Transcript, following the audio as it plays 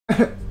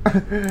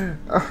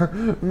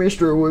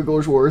Mr.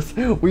 Wigglesworth,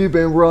 we've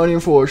been running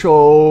for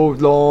so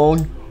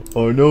long.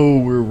 I know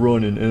we're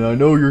running, and I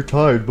know you're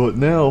tired, but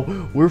now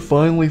we're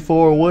finally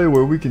far away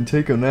where we can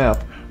take a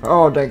nap.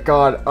 Oh, thank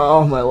God.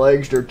 Oh, my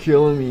legs are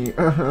killing me.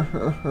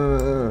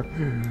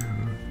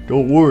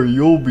 Don't worry,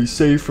 you'll be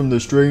safe from the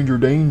stranger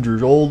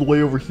dangers all the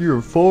way over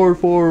here, far,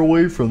 far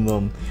away from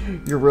them.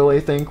 You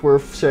really think we're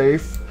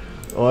safe?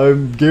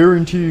 I'm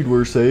guaranteed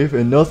we're safe,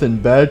 and nothing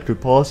bad could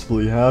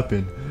possibly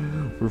happen.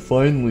 We're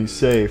finally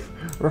safe.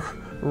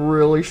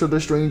 Really? So the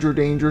stranger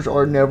dangers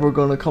are never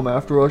gonna come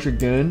after us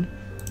again?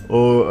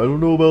 I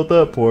don't know about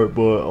that part,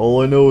 but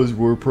all I know is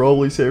we're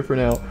probably safe for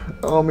now.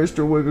 Oh,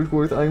 Mr.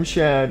 Wigglesworth, I'm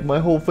sad. My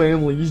whole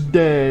family's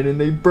dead,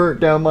 and they burnt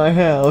down my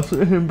house.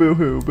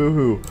 Boo-hoo,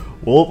 boo-hoo.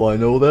 Well, I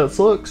know that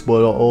sucks,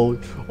 but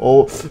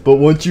but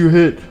once you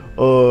hit,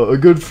 a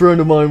good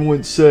friend of mine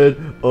once said,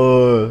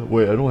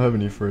 wait, I don't have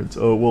any friends.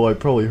 Well, I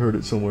probably heard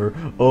it somewhere.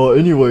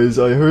 Anyways,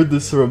 I heard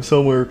this from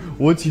somewhere.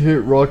 Once you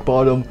hit rock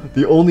bottom,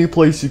 the only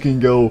place you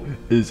can go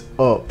is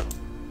up.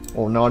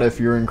 Well, not if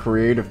you're in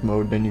creative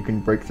mode, then you can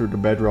break through the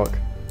bedrock.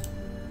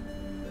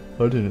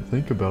 I didn't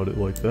think about it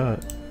like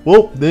that.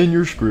 Well, then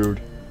you're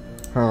screwed.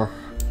 Huh.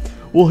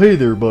 Well, hey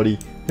there, buddy.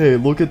 Hey,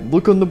 look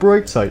on the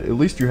bright side. At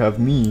least you have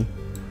me.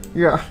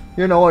 Yeah,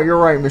 you know what, you're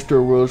right,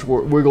 Mr.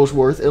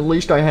 Wigglesworth. At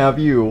least I have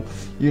you.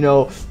 You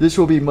know, this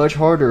will be much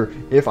harder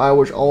if I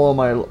was all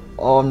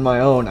on my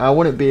own. I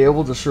wouldn't be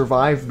able to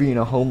survive being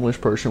a homeless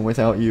person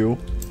without you.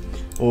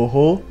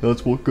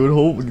 That's what good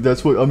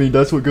that's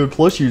what good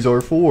plushies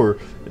are for.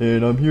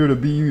 And I'm here to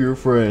be your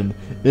friend.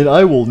 And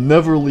I will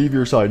never leave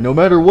your side. No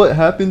matter what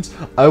happens,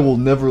 I will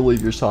never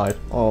leave your side.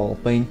 Oh,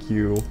 thank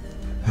you.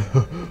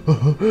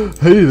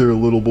 Hey there,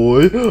 little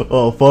boy.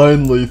 I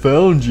finally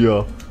found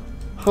ya.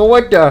 Oh,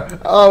 what the?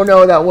 Oh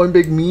no, that one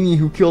big meanie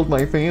who killed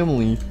my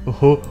family.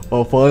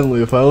 I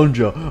finally found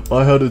ya.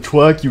 I had to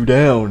track you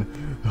down.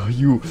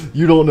 You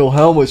don't know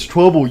how much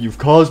trouble you've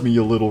caused me,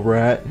 you little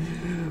rat.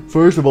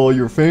 First of all,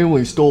 your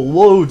family stole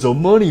loads of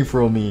money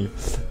from me,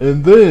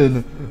 and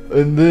then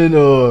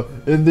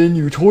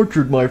you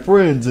tortured my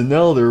friends, and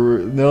now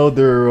we're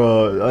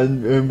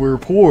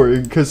poor,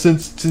 because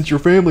since your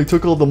family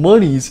took all the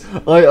monies,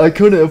 I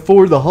couldn't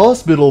afford the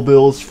hospital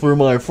bills for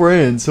my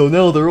friends, so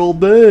now they're all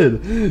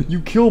dead. You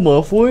killed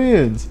my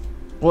friends.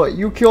 What?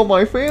 You killed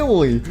my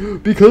family?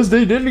 Because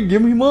they didn't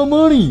give me my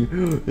money,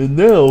 and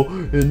now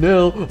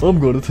I'm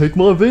gonna take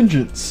my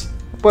vengeance.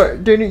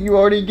 But didn't you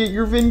already get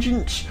your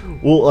vengeance?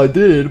 Well, I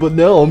did, but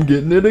now I'm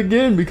getting it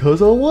again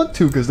because I want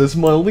to, because that's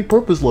my only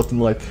purpose left in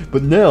life.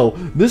 But now,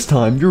 this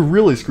time, you're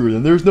really screwed,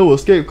 and there's no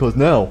escape, because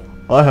now,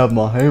 I have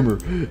my hammer.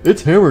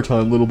 It's hammer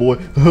time, little boy.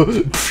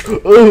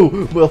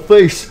 Oh, my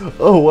face.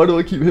 Oh, why do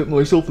I keep hitting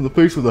myself in the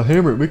face with a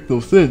hammer? It makes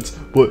no sense,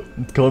 but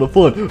it's kind of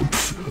fun.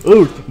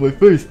 Oh, my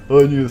face.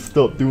 I need to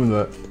stop doing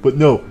that. But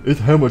no, it's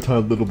hammer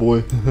time, little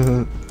boy.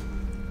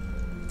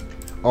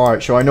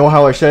 Alright, so I know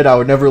how I said I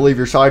would never leave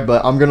your side,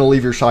 but I'm gonna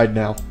leave your side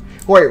now.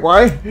 Wait,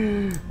 why?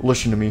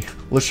 Listen to me.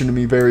 Listen to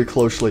me very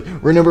closely.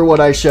 Remember what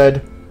I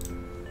said?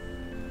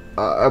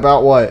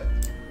 About what?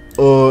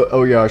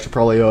 Oh yeah, I should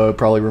probably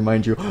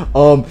remind you.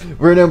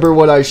 Remember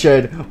what I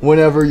said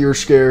whenever you're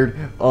scared.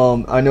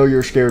 I know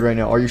you're scared right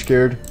now. Are you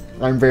scared?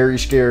 I'm very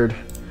scared.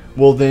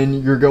 Well,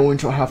 then you're going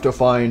to have to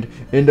find,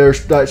 and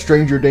that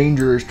stranger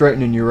danger is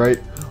threatening you, right?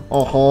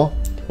 Uh-huh.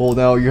 Well,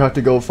 now you have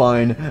to go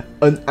find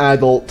an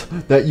adult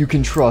that you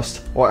can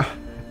trust. What?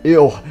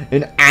 Ew,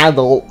 an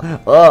adult.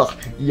 Ugh,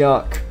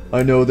 yuck.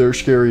 I know they're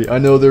scary. I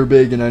know they're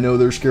big and I know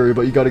they're scary,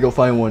 but you gotta go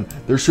find one.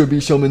 There should be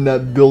some in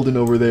that building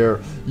over there.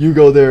 You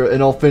go there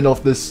and I'll fend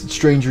off this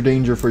stranger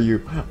danger for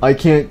you. I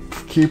can't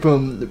keep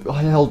him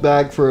held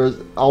back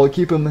I'll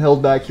keep him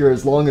held back here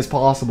as long as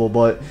possible,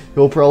 but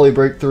he'll probably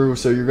break through,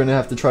 so you're gonna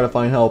have to try to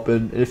find help.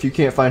 And if you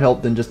can't find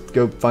help, then just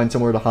go find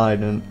somewhere to hide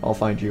and I'll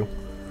find you.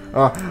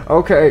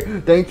 Okay,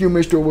 thank you,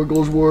 Mr.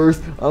 Wigglesworth.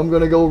 I'm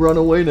gonna go run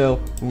away now.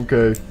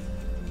 Okay.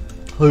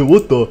 Hey,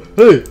 what the?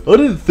 Hey, I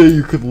didn't say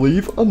you could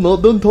leave. I'm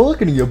not done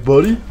talking to you,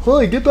 buddy.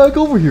 Hi, get back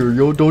over here.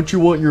 Yo, don't you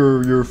want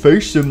your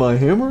face in my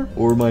hammer?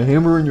 Or my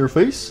hammer in your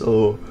face?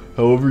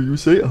 However you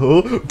say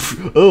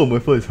it. Oh, my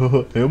face.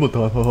 Hammer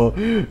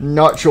time.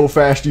 Not so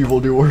fast,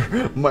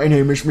 evildoer. My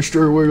name is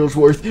Mr.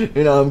 Wigglesworth,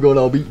 and I'm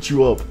gonna beat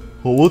you up.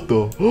 Oh, what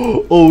the?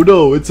 Oh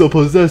no, it's a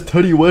possessed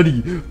Teddy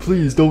Weddy.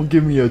 Please don't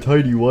give me a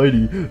tidy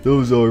whitey.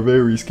 Those are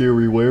very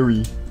scary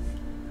wary.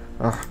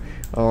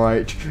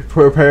 Alright,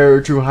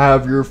 prepare to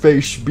have your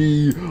face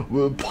be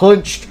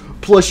punched,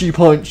 plushy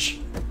punch.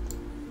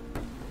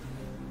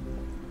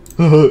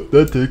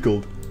 That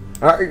tickled.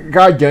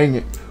 God dang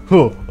it.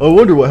 Huh, I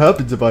wonder what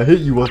happens if I hit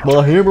you with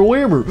my hammer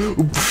whammer.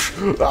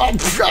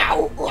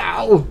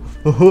 Ow.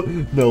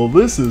 Now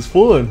this is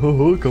fun.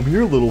 Come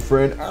here, little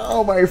friend.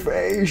 Ow, my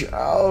face.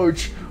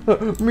 Ouch.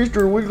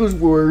 Mr.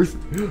 Wigglesworth,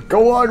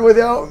 go on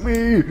without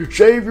me.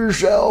 Save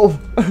yourself.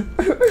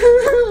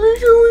 Mr.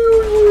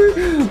 Wigglesworth,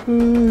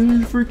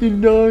 he's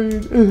freaking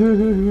dying.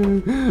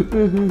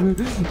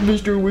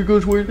 Mr.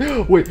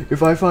 Wigglesworth, wait,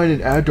 if I find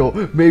an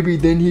adult, maybe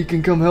then he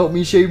can come help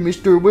me save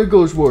Mr.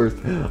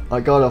 Wigglesworth. I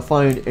gotta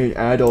find an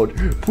adult.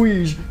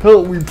 Please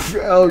help me.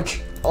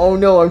 Ouch. Oh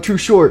no, I'm too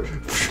short.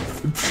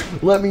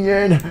 Let me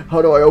in.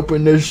 How do I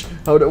open this?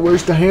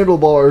 Where's the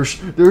handlebars?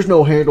 There's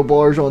no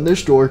handlebars on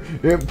this door.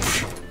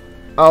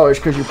 Oh, it's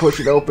because you push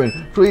it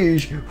open.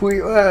 Please.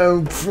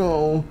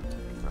 Oh,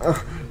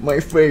 my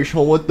face.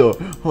 Oh, what the?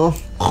 Huh?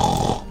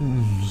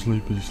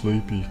 Sleepy.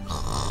 Sleepy.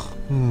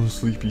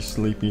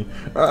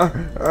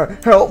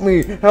 Help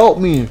me.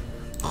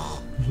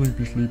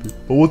 Sleepy.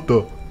 Oh, what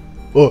the?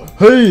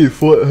 Hey,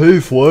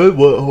 Floyd.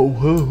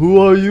 Who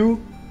are you?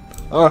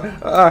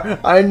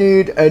 I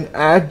need an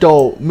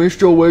adult.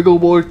 Mr.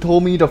 Wigglesworth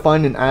told me to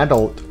find an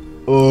adult.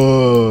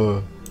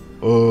 What?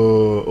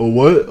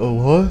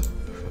 What?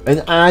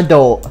 An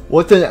adult.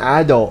 What's an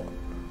adult?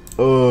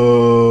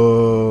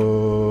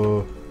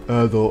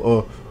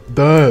 Adult.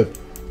 Dad.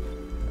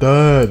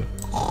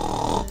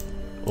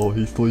 Oh,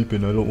 he's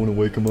sleeping. I don't want to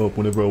wake him up.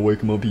 Whenever I wake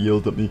him up, he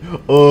yells at me.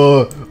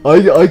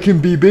 I can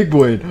be Big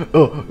Brain.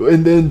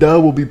 And then Dad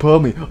will be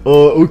proud of me.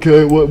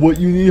 Okay. What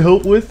you need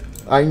help with?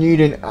 I need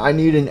an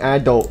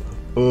adult.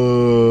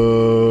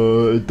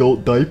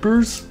 Adult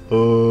diapers?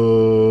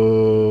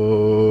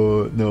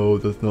 No,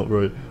 that's not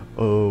right.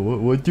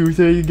 What do you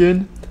say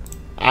again?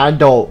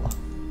 Adult.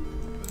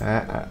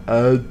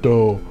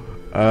 Adult.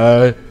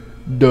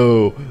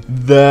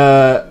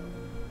 That.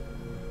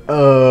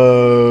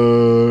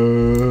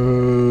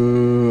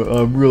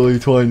 I'm really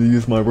trying to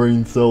use my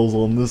brain cells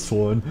on this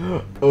one.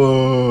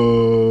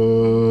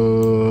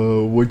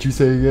 What'd you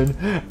say again?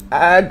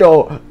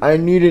 Adult. I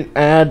need an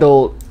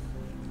adult.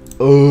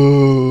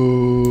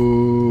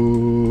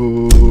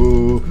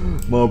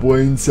 My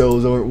brain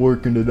cells aren't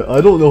working today. I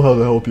don't know how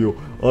to help you.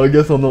 I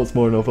guess I'm not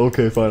smart enough.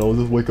 Okay, fine. I'll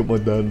just wake up my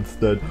dad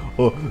instead.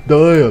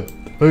 Dad.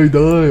 Hey,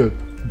 Dad.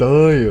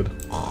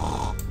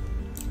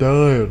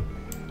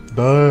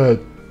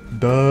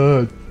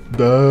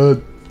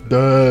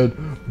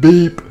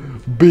 Beep.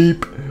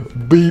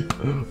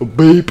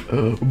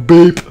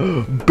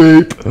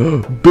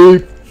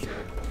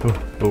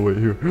 Oh, wait,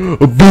 here.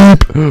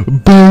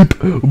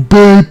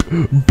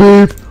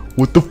 Beep.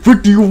 What the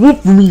frick do you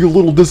want from me, you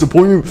little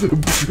disappointment?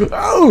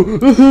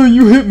 Ow!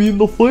 You hit me in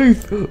the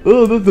face.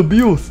 Oh, that's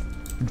abuse.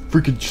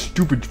 Freaking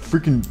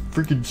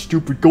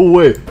stupid. Go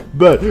away.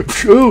 Bad.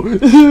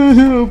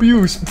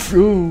 Abuse.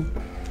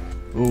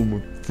 Oh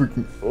my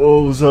freaking.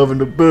 Oh, I was having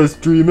the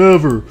best dream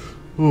ever.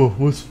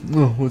 What's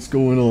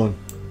going on?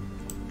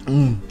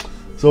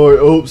 Sorry.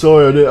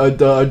 I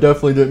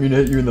definitely didn't mean to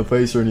hit you in the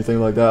face or anything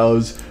like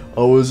that.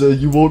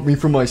 You woke me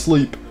from my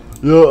sleep.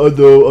 Yeah, I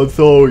know. I'm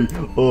sorry.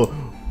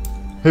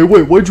 Hey,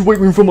 wait, why'd you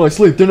wake me from my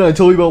sleep? Didn't I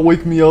tell you about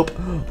waking me up?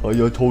 I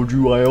told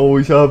you I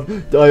always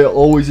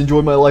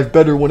enjoy my life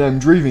better when I'm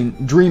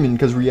dreaming,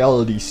 because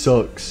reality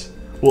sucks.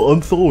 Well,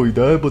 I'm sorry,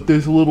 Dad, but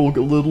this little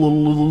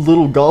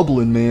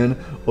goblin man,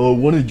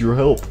 wanted your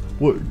help.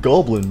 What,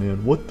 goblin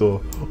man? What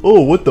the?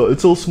 Oh, what the?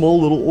 It's a small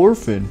little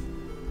orphan.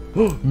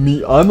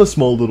 Me? I'm a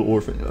small little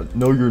orphan.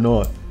 No, you're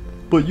not.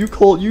 But you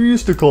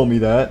used to call me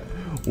that.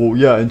 Well,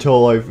 yeah,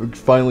 until I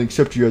finally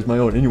accept you as my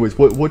own. Anyways,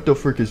 what the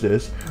frick is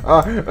this?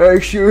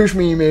 Excuse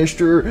me,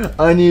 mister.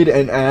 I need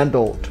an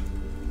adult.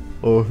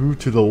 Who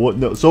to the what?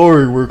 No,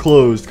 sorry, we're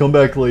closed. Come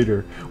back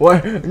later.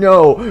 What?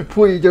 No,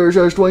 please, there's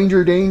a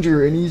stranger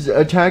danger, and he's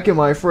attacking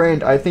my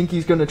friend. I think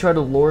he's gonna try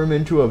to lure him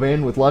into a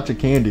van with lots of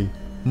candy.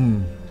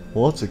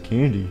 Lots of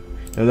candy.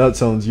 Now that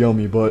sounds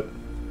yummy, but...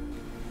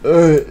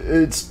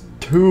 it's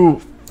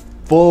too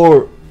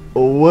far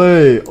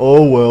away.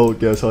 Oh well,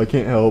 guess I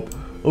can't help.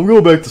 I'm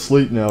going back to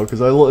sleep now,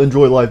 because I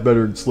enjoy life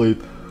better than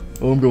sleep.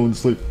 I'm going to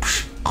sleep.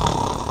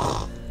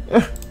 Oh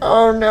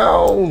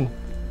no!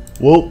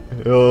 Well,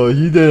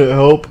 he didn't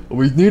help.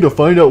 We need to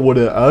find out what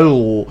what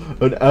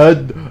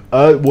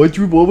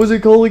was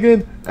it called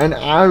again? An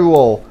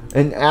adult.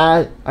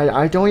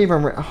 I don't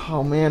even,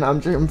 oh man,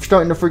 I'm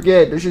starting to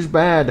forget. This is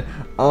bad.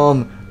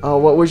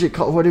 What was it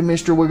called? What did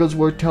Mr.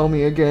 Wigglesworth tell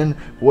me again?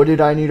 What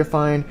did I need to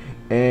find?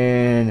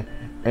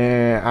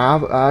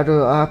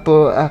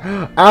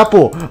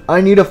 Apple.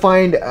 I need to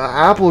find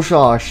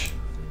applesauce.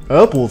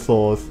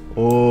 Applesauce.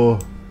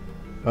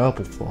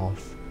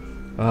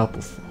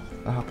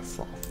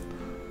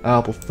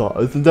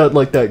 Applesauce. Isn't that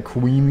like that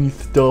creamy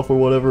stuff or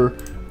whatever?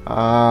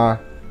 I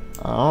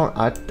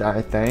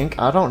think.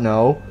 I don't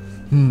know.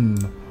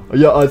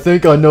 Yeah, I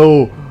think I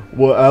know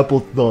what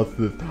applesauce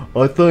is.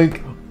 I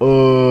think,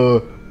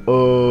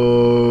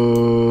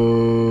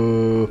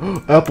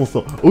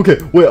 applesauce. Okay,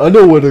 wait, I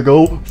know where to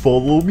go.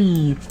 Follow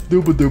me.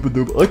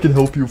 I can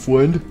help you,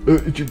 friend.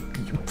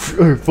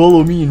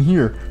 Follow me in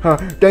here.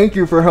 Thank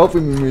you for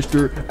helping me,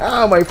 mister.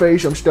 Ah, my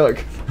face, I'm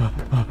stuck.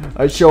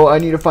 So I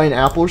need to find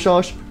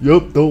applesauce?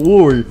 Yep, don't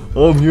worry.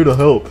 I'm here to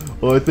help.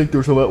 I think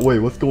there's some... Wait,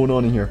 what's going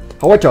on in here?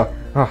 Oh,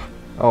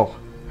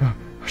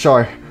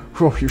 sorry.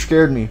 Whew, you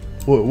scared me.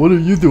 What are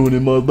you doing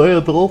in my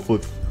dad's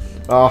office?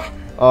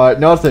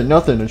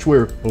 Nothing, I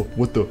swear. Oh,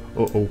 what the?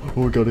 Oh,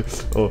 I got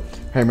it.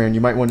 Hey man,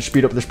 you might want to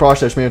speed up this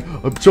process, man.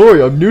 I'm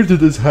sorry, I'm new to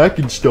this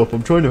hacking stuff.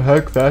 I'm trying to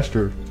hack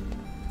faster.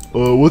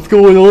 What's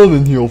going on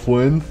in here,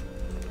 friends?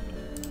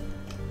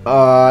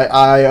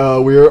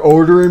 We're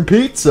ordering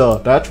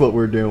pizza. That's what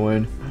we're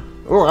doing.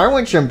 Oh, I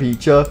want some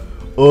pizza.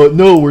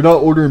 No, we're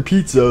not ordering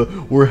pizza.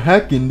 We're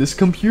hacking this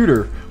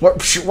computer.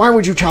 Why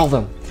would you tell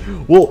them?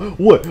 Well,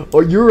 what?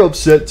 You're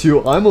upset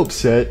too. I'm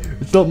upset.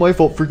 It's not my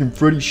fault, freaking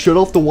Freddy shut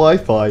off the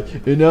Wi-Fi,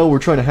 and now we're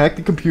trying to hack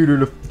the computer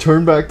to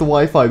turn back the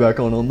Wi-Fi back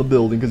on the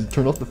building because it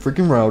turned off the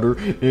freaking router,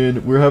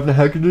 and we're having to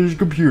hack into his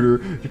computer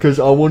because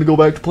I want to go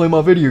back to play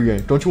my video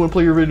game. Don't you want to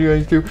play your video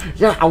games too?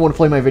 Yeah, I want to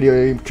play my video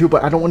game too,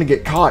 but I don't want to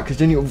get caught because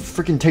then you'll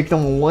freaking take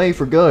them away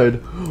for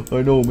good.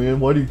 I know, man.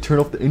 Why do you turn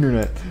off the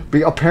internet?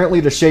 But apparently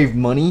to save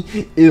money.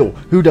 Ew,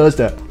 who does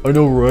that? I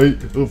know, right?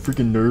 Oh,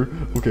 freaking nerd.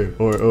 Okay,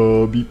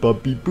 alright, beep,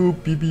 bop, beep,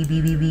 boop, beep, beep,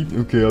 beep, beep, beep.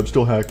 Okay, I'm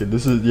still hacking.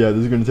 This is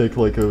gonna take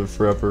like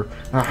forever.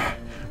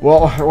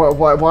 Well,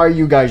 why are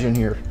you guys in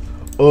here?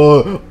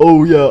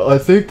 Oh yeah, I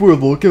think we're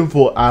looking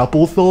for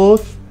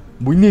applesauce.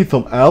 We need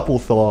some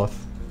applesauce.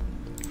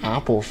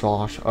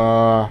 Applesauce.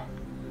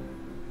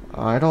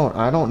 I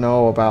don't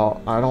know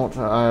about. I don't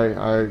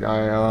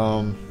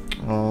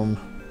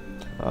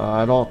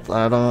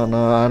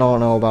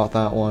know about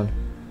that one.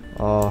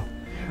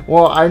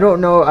 Well, I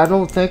don't know. I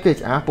don't think it's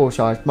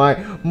applesauce.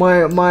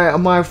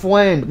 My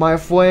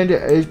friend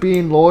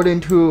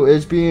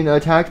is being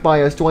attacked by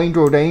a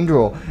stranger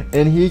danger,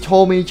 and he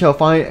told me to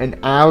find an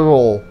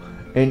Adderall.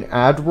 An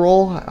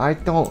Adderall?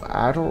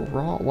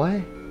 Adderall?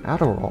 What?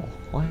 Adderall?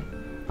 What?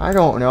 I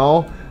don't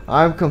know.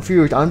 I'm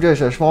confused. I'm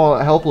just a small,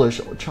 helpless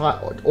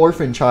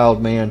orphan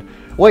child, man.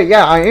 Wait,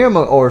 yeah, I am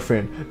an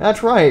orphan.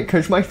 That's right,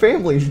 because my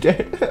family's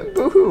dead.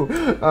 Boo-hoo.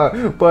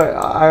 But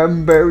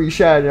I'm very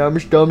sad, and I'm a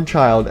dumb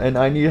child, and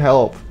I need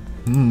help.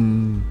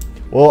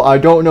 Well, I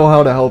don't know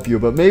how to help you,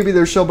 but maybe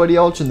there's somebody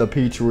else in the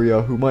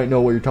pizzeria who might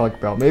know what you're talking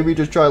about. Maybe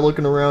just try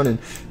looking around and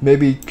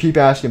maybe keep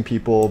asking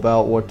people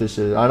about what this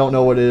is. I don't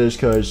know what it is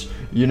because,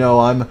 you know,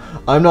 I'm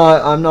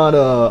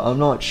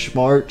not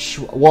smart.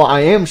 Well,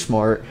 I am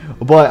smart,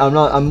 but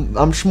I'm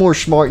more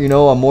smart, you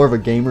know. I'm more of a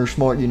gamer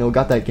smart, you know.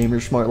 Got that gamer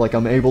smart, like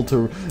I'm able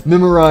to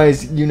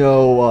memorize, you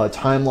know,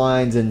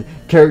 timelines and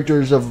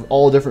characters of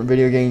all different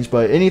video games,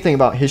 but anything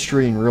about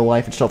history and real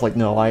life and stuff, like,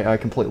 no, I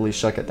completely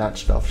suck at that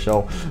stuff.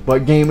 So,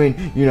 but gaming,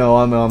 you know,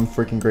 I'm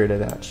freaking great at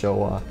that.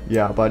 So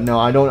yeah, but no,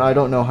 I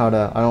don't know how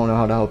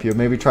to help you.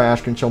 Maybe try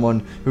asking someone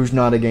who's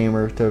not a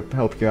gamer to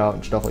help you out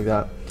and stuff like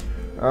that.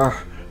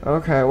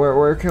 Okay,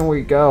 where can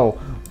we go?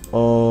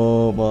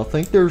 I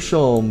think there's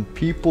some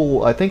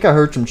people. I think I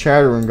heard some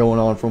chattering going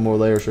on from over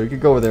there, so you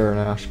could go over there and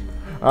ask.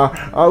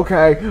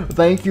 Okay,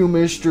 thank you,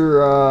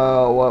 Mr.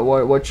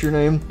 What's your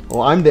name?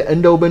 Well, I'm the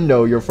Endo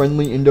Bindo, your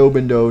friendly Endo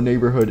Bindo,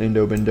 neighborhood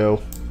Endo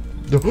Bindo.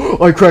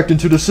 I cracked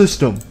into the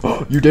system.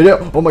 You did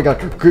it? Oh my god,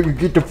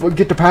 get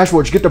the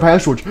passwords, get the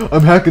passwords.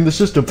 I'm hacking the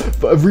system.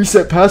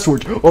 Reset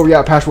passwords. Oh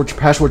yeah,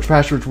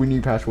 passwords, we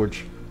need passwords.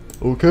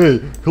 Okay,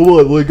 come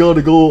on, we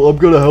gotta go. I'm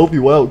gonna help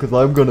you out because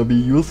I'm gonna be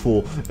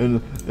useful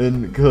and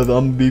because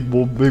I'm big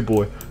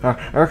boy.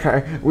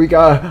 Okay, we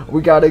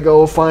gotta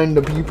go find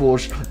the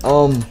peoples.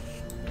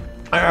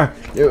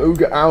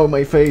 Ow,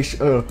 my face.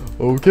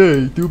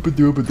 Okay,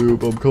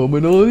 doop-a-doop-a-doop. I'm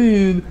coming on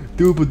in.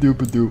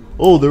 Doop-a-doop-a-doop.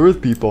 Oh, there is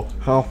people.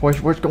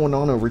 What's going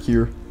on over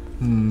here?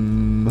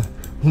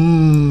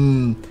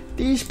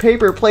 These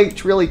paper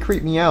plates really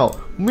creep me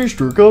out.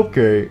 Mr.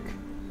 Cupcake.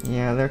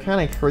 Yeah, they're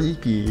kind of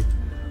creepy.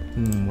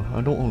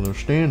 I don't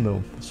understand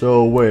them.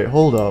 So, wait,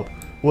 hold up.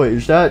 Wait,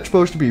 is that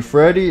supposed to be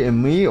Freddy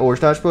and me, or is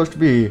that supposed to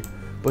be...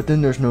 But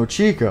then there's no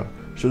Chica.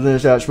 So then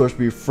is that supposed to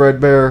be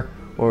Fredbear,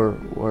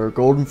 or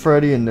Golden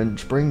Freddy, and then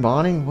Spring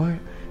Bonnie? What?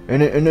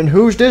 And then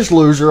who's this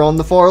loser on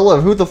the far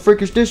left? Who the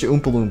frick is this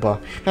Oompa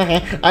Loompa?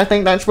 I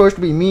think that's supposed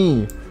to be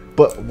me.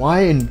 But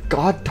why in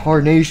God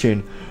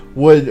tarnation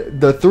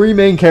would the three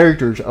main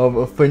characters of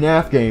a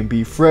FNAF game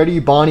be Freddy,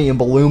 Bonnie, and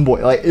Balloon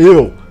Boy? Like,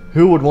 ew.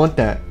 Who would want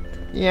that?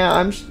 Yeah,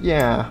 I'm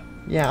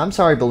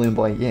sorry, Balloon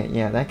Boy.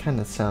 Yeah, that kind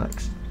of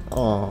sucks.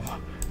 Oh,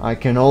 I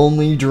can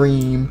only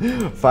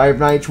dream. 5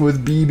 Nights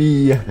with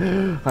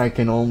BB. I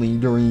can only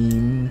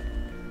dream.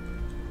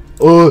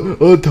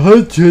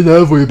 Attention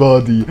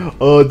everybody.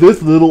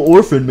 This little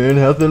orphan man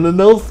has an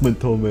announcement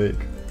to make.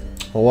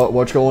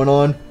 What's going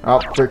on? Oh,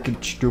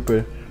 freaking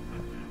stupid.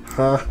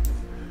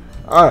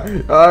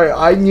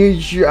 I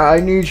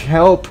need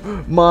help.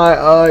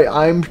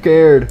 I'm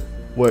scared.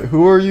 Wait,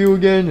 who are you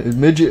again?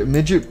 Midget,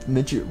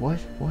 what?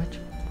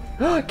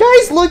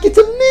 Guys, look, it's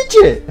a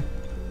midget!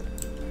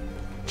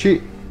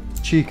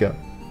 Chica,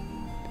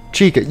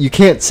 you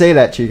can't say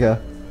that,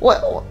 Chica.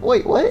 What?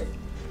 Wait, what?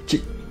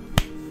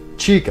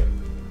 Chica.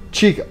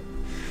 Chica,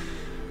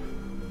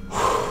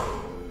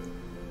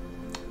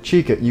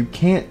 you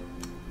can't...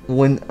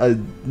 When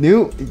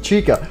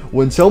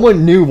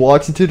someone new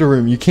walks into the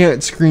room, you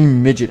can't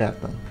scream midget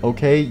at them,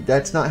 okay?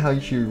 That's not how you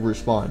should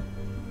respond.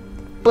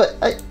 But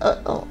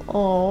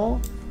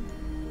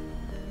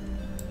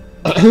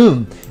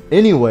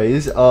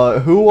Anyways,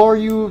 who are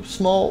you,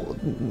 small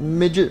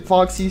midget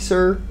Foxy,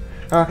 sir?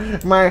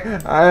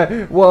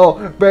 Well,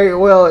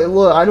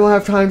 look, I don't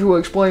have time to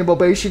explain, but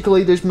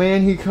basically this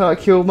man, he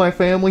killed my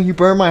family, he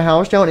burned my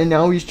house down, and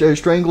now he's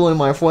strangling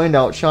my friend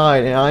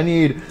outside, and I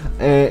need,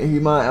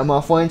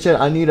 my friend said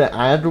I need an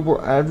I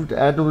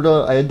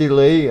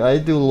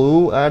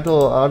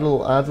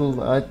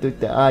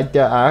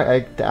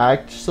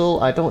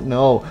don't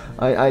know,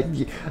 I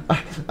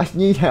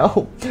need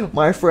help,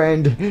 my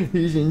friend,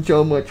 he's in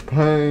so much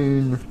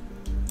pain.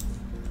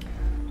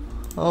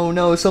 Oh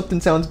no, something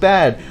sounds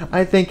bad.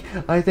 I think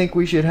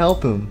we should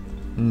help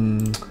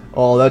him.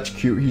 Oh, that's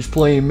cute. He's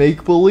playing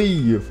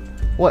make-believe.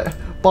 What?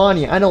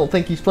 Bonnie, I don't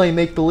think he's playing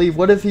make-believe.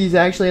 What if he's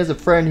actually has a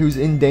friend who's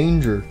in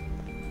danger?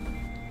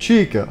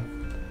 Chica.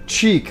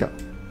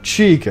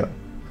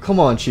 Come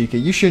on, Chica.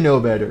 You should know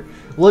better.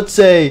 Let's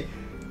say,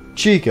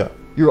 Chica,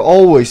 you're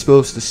always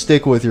supposed to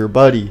stick with your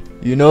buddy.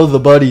 You know the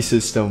buddy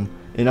system,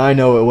 and I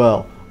know it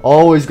well.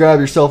 Always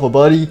grab yourself a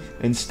buddy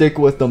and stick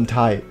with them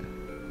tight.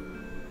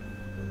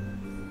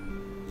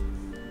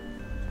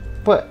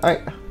 But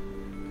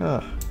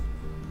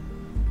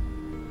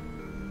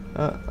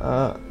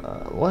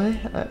what?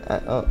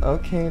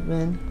 Okay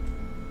then.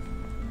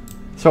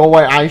 So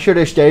wait, I should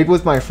have stayed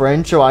with my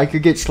friend so I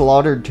could get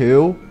slaughtered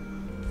too?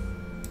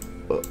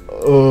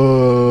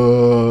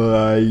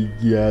 I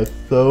guess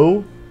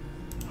so.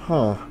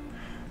 Huh.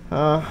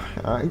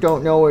 I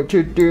don't know what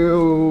to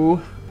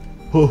do.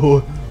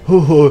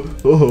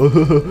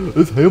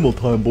 It's Hamel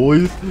time,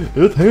 boys.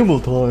 It's Hamel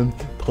time.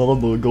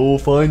 Time to go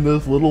find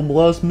this little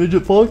last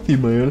midget Foxy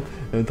man,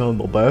 and time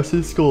to bash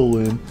his skull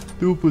in.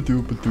 Doop.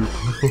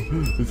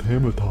 It's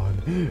hammer time.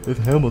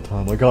 It's hammer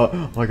time. I got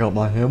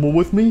my hammer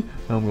with me,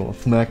 and I'm gonna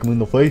smack him in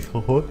the face.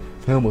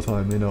 It's hammer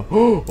time, you know.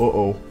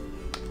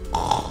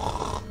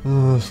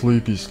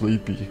 Sleepy.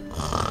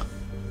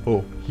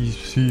 Oh,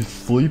 he's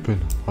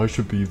sleeping. I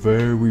should be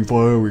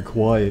very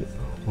quiet.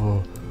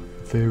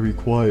 Very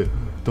quiet.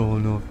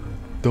 Donna,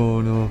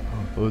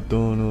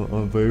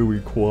 I'm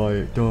very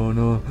quiet.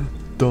 Donna.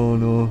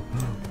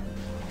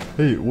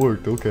 Hey, it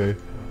worked. Okay.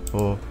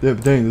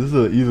 Dang, this is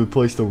an easy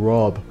place to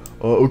rob.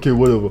 Okay,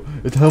 whatever.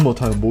 It's Hamel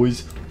time,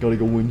 boys. Gotta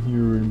go in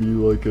here and be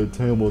like, it's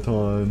Hamel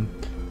time.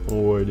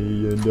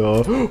 Alrighty, and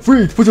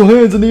freeze! Put your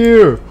hands in the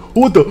air!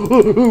 What the?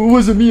 It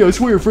wasn't me, I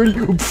swear, Freddy!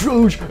 No!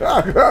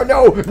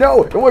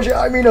 It wasn't,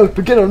 I mean,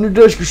 get on the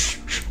desk! Shh.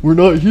 We're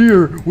not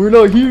here!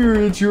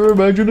 It's your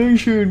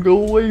imagination!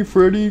 Go away,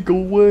 Freddy! Go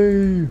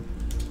away!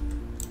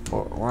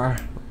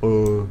 What?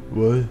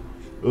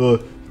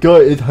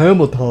 Guys, it's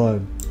hammer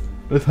time!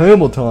 It's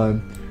hammer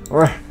time!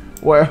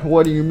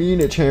 What do you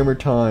mean it's hammer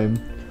time?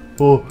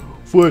 What?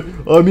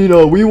 I mean,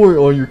 we weren't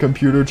on your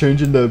computer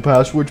changing the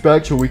passwords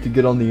back so we could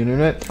get on the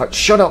internet.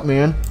 Shut up,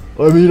 man.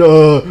 I mean,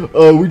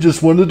 we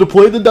just wanted to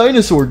play the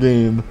dinosaur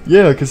game.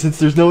 Yeah, because since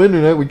there's no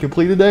internet, we can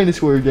play the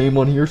dinosaur game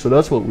on here, so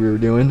that's what we were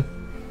doing.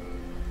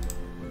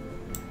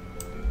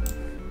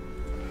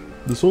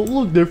 Does something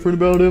look different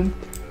about him?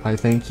 I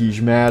think he's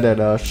mad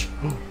at us.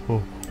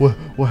 Oh,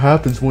 what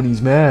happens when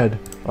he's mad?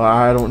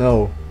 I don't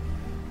know.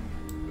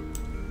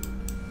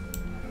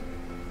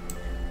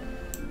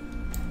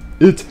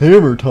 It's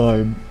hammer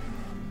time.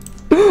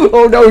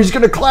 Oh no, he's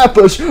gonna clap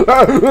us!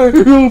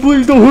 Oh,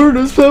 please don't hurt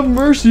us, have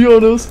mercy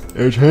on us.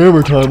 It's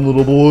hammer time,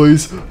 little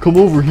boys. Come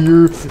over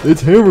here,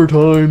 it's hammer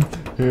time.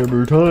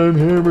 Hammer time.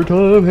 No,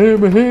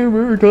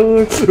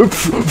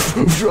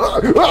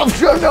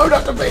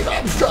 not the face,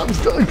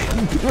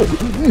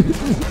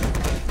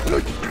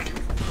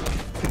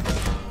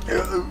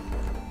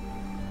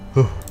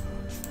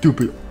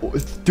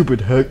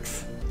 Stupid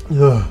hex.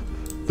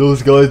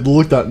 Those guys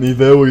looked at me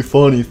very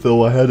funny,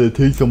 so I had to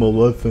teach them a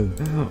lesson.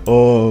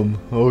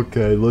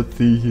 Okay, let's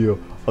see here.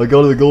 I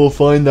gotta go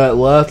find that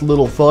last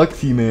little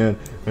Foxy man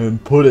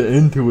and put it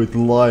into its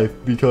life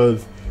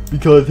because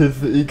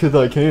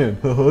I can.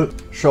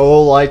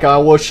 So, like I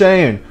was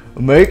saying,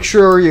 make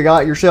sure you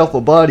got yourself a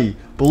buddy.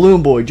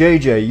 Balloon Boy,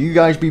 JJ, you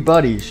guys be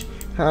buddies.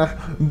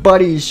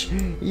 Buddies.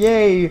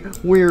 Yay,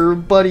 we're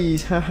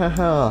buddies.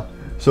 Ha.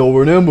 So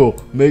remember,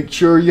 make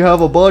sure you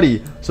have a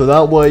buddy, so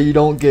that way you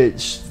don't get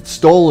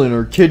stolen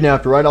or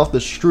kidnapped right off the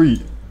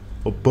street.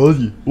 A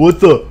buddy?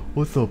 What's up,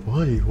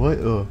 buddy? What?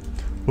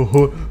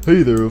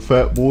 Hey there,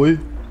 fat boy.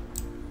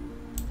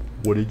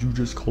 What did you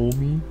just call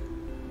me?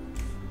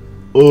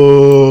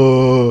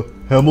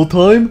 Hamel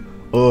time?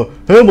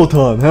 Hamel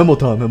time.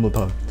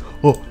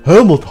 Oh,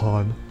 Hamel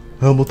time.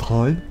 Hammer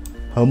time.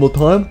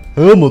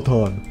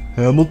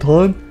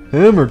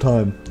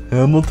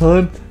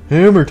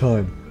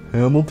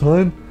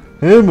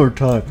 Hammer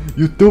time.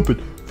 You stupid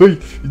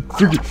face.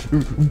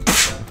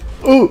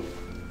 Oh,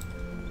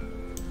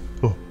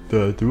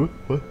 did I do it?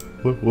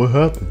 What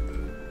happened?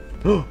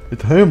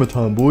 It's hammer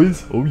time,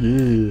 boys. Oh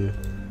yeah,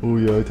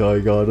 I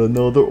got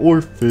another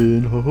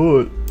orphan.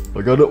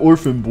 I got an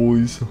orphan,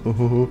 boys.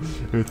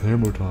 It's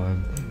hammer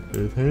time.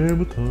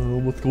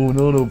 What's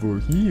going on over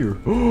here?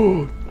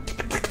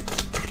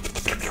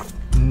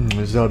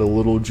 Is that a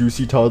little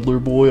juicy toddler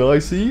boy I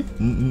see?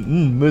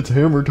 It's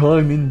hammer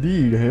time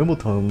indeed. Hammer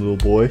time, little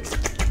boy.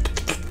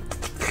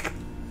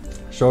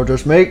 So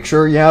just make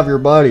sure you have your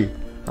buddy.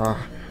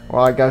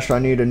 Well, I guess I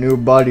need a new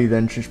buddy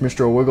then, since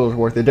Mr.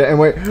 Wigglesworth is dead. And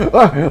wait,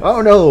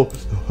 oh no!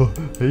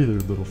 Hey there,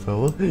 little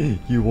fella.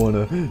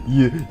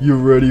 You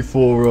ready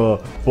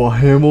for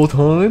hammer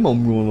time?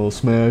 I'm gonna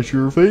smash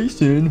your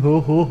face in,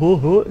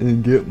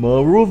 and get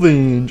my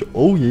revenge.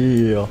 Oh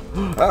yeah!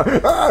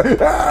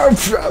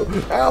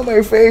 Ow,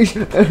 my face!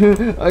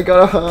 I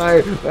gotta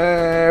hide.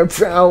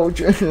 Ouch!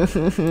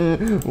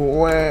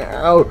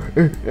 Wow!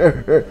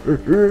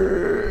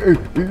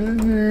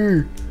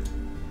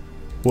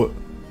 What?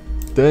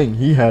 Dang,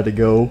 he had to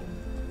go.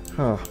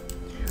 Huh.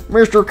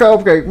 Mr.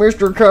 Cupcake,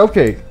 Mr.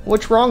 Cupcake.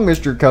 What's wrong,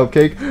 Mr.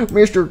 Cupcake?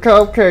 Mr.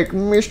 Cupcake,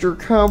 Mr.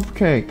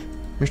 Cupcake.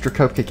 Mr.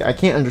 Cupcake, I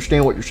can't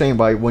understand what you're saying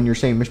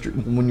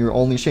when you're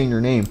only saying your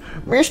name.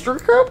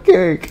 Mr.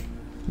 Cupcake.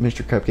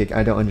 Mr. Cupcake,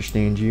 I don't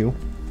understand you.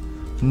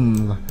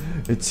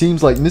 It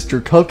seems like Mr.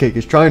 Cupcake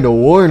is trying to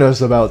warn us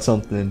about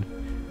something.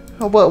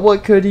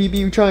 What could he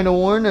be trying to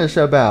warn us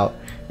about?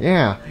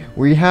 Yeah,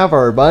 we have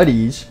our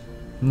buddies.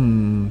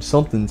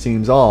 Something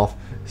seems off.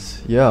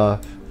 Yeah.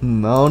 I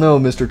don't know,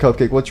 Mr.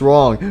 Cupcake. What's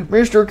wrong?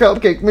 Mr.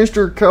 Cupcake,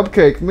 Mr.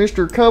 Cupcake,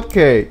 Mr.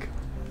 Cupcake.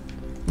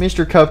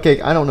 Mr.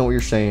 Cupcake, I don't know what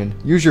you're saying.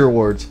 Use your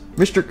words.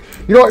 You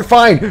know what?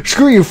 Fine.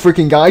 Screw you,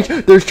 freaking guys.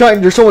 There's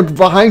someone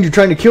behind you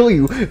trying to kill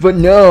you. But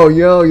no,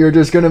 you're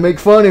just gonna make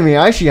fun of me.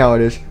 I see how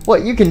it is.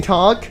 What? You can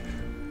talk?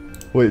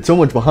 Wait,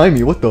 someone's behind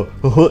me. What the?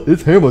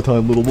 It's hammer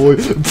time, little boy.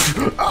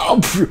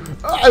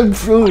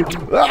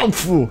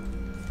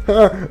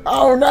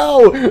 Oh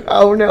no!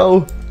 Oh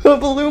no!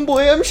 Balloon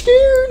boy, I'm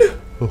scared.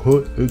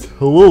 It's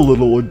hello,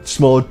 little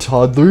small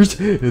toddlers.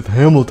 It's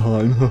hammer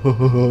time.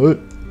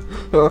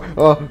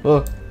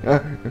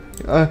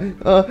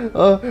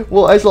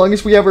 Well, as long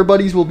as we have our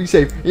buddies, we'll be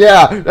safe.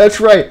 Yeah, that's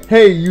right.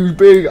 Hey, you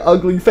big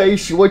ugly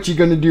face, what you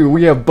gonna do?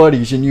 We have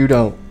buddies and you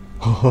don't.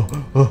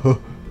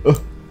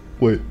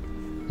 Wait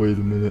a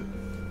minute.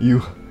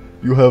 You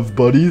have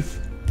buddies?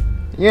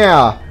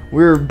 Yeah,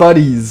 we're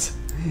buddies,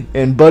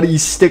 and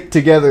buddies stick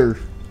together.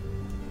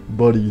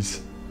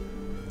 Buddies,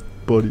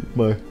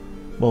 my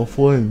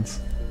friends.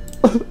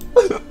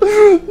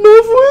 My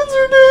friends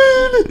are dead.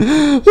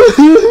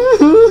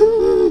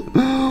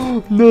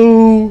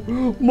 No,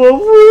 my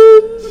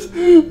friends,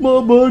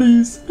 my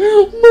buddies,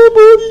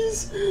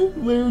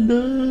 they're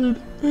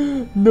dead.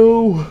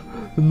 No,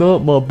 not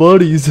my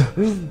buddies.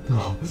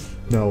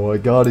 Now I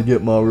gotta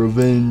get my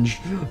revenge.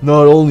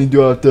 Not only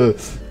do I have to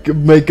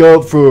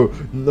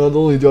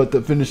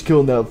finish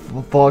killing that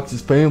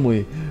Fox's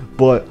family,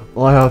 but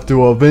I have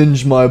to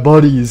avenge my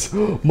buddies.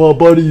 My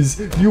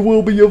buddies, you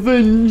will be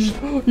avenged.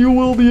 You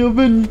will be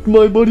avenged,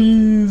 my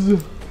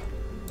buddies.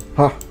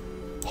 Huh.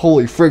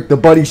 Holy frick, the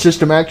buddy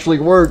system actually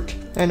worked.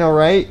 I know,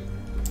 right?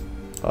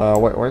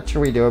 What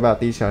should we do about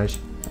these guys?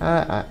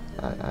 I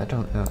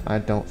don't know. I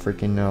don't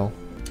freaking know.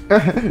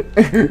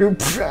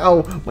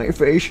 Ow, my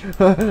face.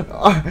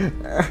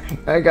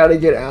 I gotta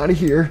get out of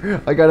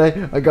here. I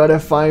gotta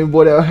find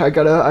whatever. I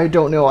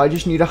don't know. I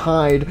just need to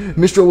hide.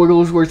 Mr.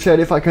 Wigglesworth said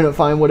if I couldn't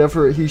find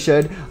whatever he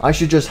said, I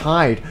should just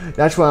hide.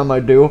 That's what I'm gonna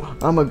do.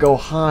 I'm gonna go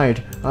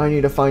hide. I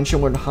need to find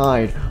somewhere to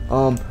hide.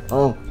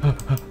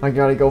 I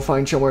gotta go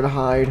find somewhere to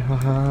hide.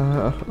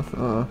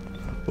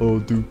 Oh,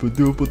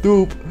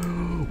 doop.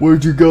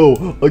 Where'd you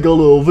go? I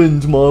gotta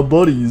avenge my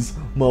buddies.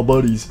 My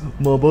buddies.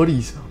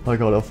 I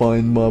gotta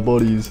find my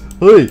buddies.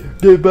 Hey,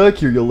 get back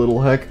here, you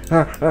little heck.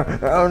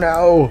 Oh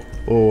no.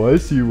 Oh, I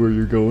see where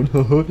you're going.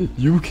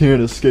 You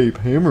can't escape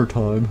hammer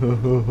time.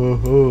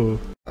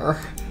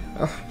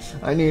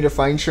 I need to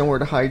find somewhere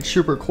to hide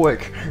super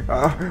quick.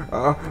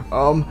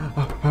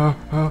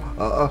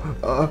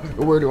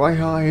 Where do I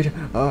hide?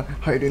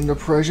 Hide in the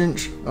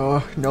presents?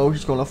 No,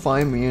 he's gonna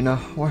find me. And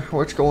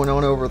what's going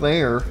on over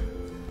there?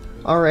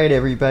 All right,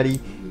 everybody.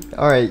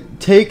 All right,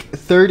 take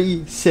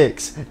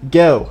 36.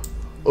 Go.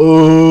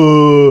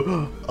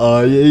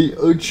 I ate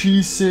a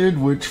cheese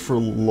sandwich for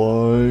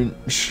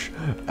lunch.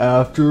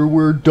 After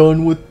we're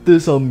done with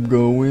this, I'm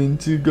going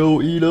to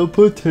go eat a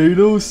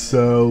potato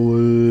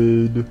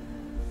salad.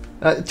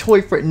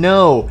 Toy friend,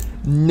 no,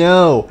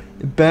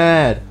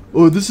 bad.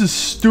 Oh, this is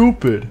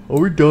stupid. Are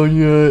we done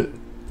yet?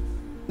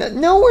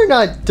 No, we're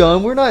not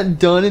done. We're not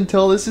done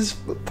until this is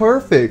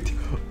perfect.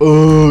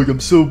 Ugh,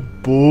 I'm so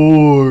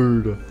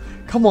bored.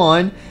 Come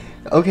on.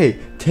 Okay,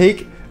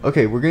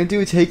 we're gonna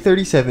do a take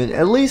 37.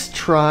 At least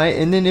try,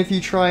 and then if you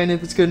try and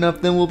if it's good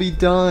enough, then we'll be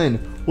done.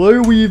 Why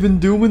are we even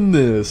doing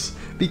this?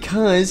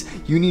 Because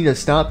you need to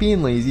stop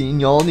being lazy,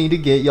 and y'all need to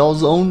get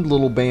y'all's own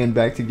little band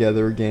back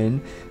together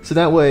again, so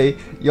that way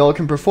y'all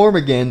can perform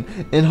again,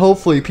 and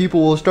hopefully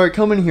people will start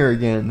coming here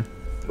again.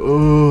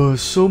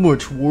 So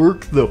much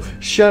work though.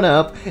 Shut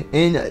up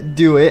and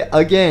do it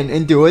again,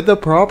 and do it the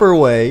proper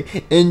way,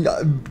 and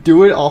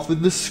do it off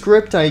of the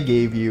script I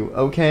gave you,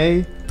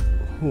 okay?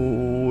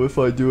 Oh, if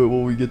I do it,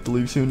 will we get to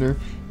leave sooner?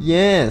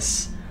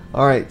 Yes.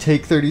 Alright,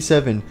 take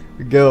 37.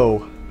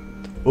 Go.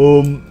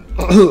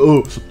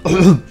 Hi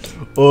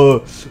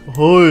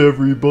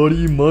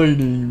everybody, my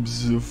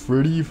name's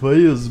Freddy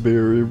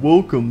Fazbear and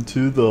welcome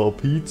to the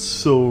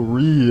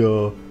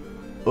pizzeria.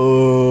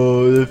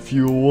 If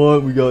you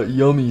want, we got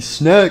yummy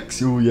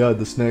snacks. Oh yeah,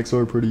 the snacks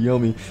are pretty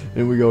yummy.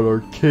 And we got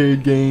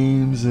arcade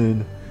games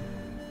and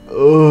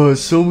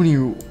so many.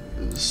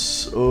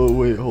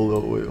 Wait, hold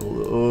up.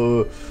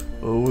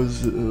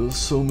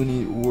 So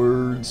many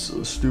words.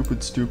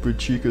 Stupid,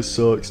 Chica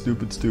sucks.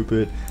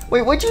 Stupid.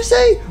 Wait, what'd you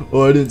say?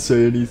 Oh, I didn't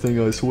say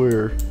anything, I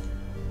swear.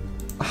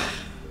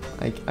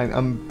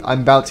 I'm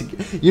about to.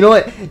 You know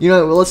what?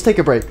 Let's take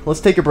a break.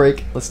 Just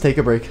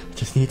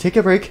need to take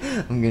a break.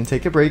 I'm gonna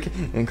take a break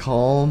and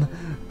calm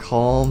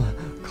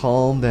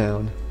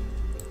down.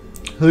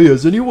 Hey,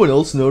 has anyone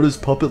else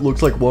noticed Puppet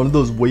looks like one of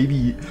those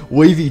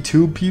wavy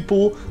tube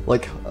people?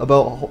 Like,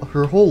 about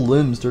her whole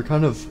limbs, they're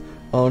kind of,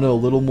 I don't know, a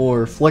little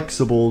more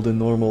flexible than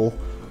normal.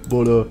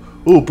 But,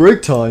 oh,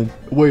 break time.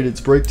 Wait,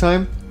 it's break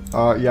time?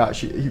 Yeah,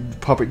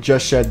 Puppet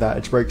just said that.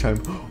 It's break time.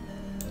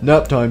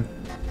 Nap time.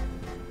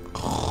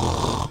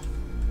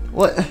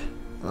 What?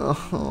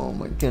 Oh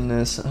my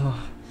goodness.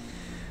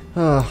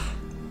 Well,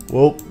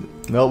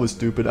 that was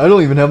stupid. I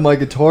don't even have my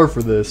guitar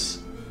for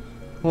this.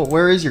 Well,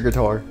 where is your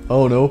guitar? I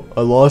don't know.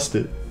 I lost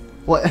it.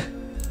 What?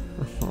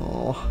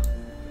 Oh.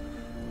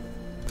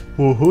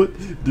 What?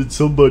 Did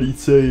somebody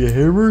say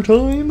hammer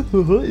time?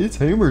 It's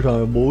hammer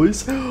time,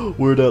 boys.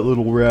 Where'd that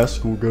little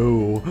rascal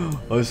go?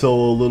 I saw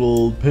a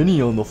little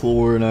penny on the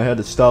floor and I had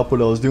to stop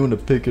what I was doing to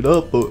pick it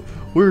up, but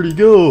where'd he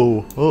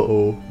go?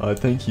 Uh-oh. I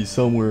think he's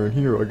somewhere in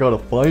here. I gotta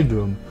find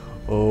him.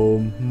 Oh,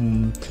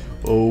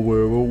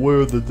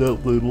 where did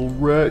that little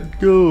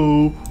rat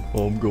go?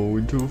 I'm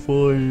going to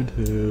find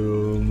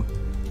him.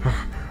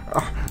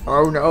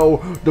 Oh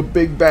no, the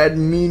big bad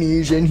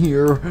meanie's in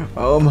here.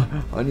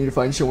 I need to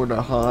find somewhere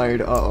to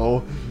hide.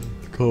 Uh-oh.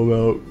 Come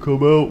out,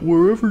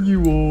 wherever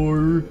you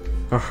are.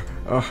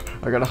 I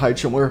gotta hide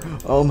somewhere.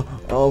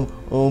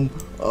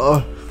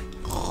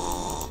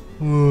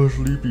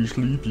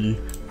 Sleepy.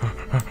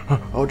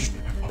 I'll just.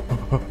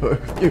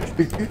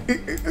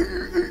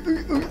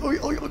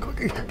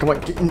 Come on,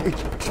 get in.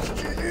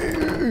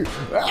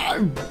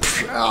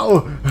 Ow.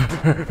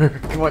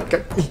 Come on,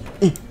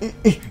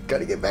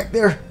 gotta get back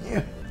there.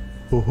 Yeah.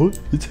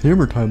 It's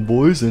hammer time,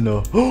 boys, and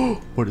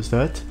what is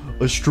that?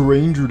 A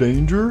stranger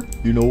danger?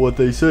 You know what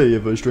they say,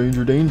 if a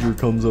stranger danger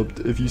comes up,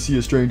 if you see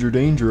a stranger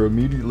danger,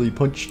 immediately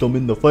punch them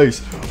in the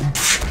face.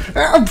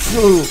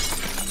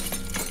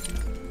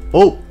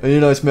 Oh,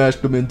 and I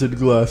smashed them into the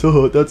glass.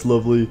 That's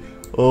lovely.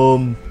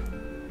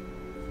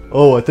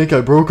 Oh, I think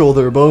I broke all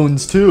their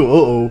bones too.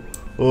 Oh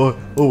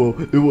well,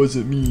 it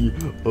wasn't me.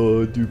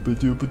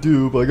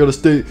 Doop. I gotta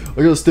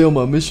stay on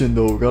my mission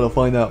though. Gotta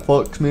find that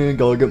fox man.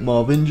 Gotta get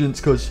my vengeance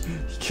because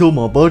he killed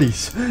my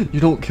buddies. You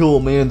don't kill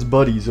a man's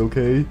buddies,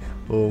 okay?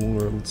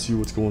 Alright, let's see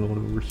what's going on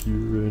over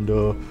here. And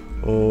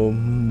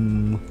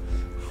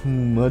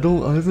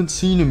I haven't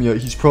seen him yet.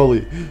 He's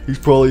probably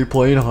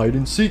playing hide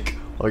and seek.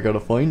 I gotta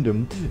find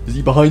him. Is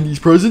he behind these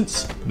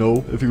presents?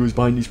 No. If he was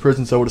behind these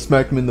presents, I would have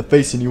smacked him in the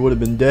face and he would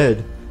have been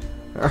dead.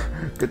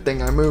 Good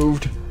thing I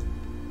moved.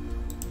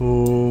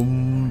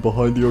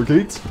 Behind the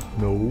arcades?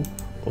 No.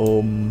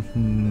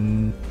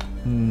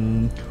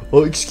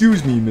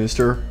 Excuse me,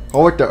 mister.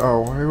 Oh, what the?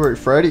 Oh, wait,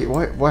 Freddy.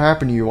 What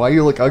happened to you? Why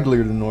you look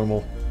uglier than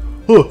normal?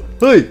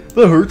 Hey,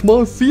 that hurts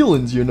my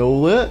feelings, you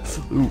know that?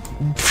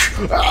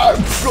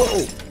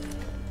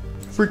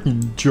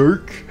 Freaking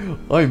jerk.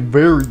 I'm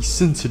very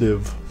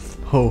sensitive.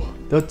 Oh,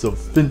 that's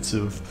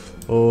offensive.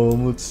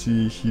 Let's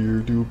see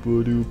here.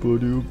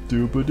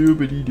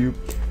 Doop-a-doop-a-doop.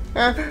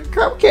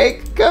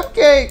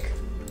 Cupcake!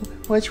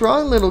 What's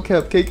wrong, little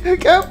cupcake?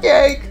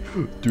 Cupcake!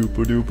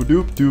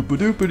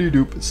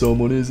 Doop-a-doop-a-doop.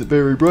 Someone isn't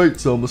very bright,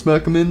 so I'm gonna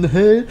smack them in the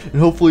head,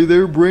 and hopefully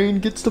their brain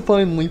gets to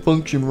finally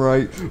function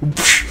right.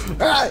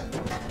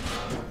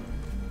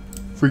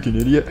 Freaking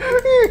idiot.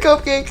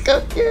 Cupcake!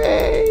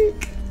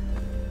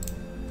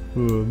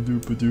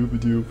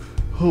 Doop-a-doop-a-doop.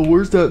 Oh,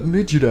 where's that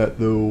midget at,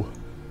 though?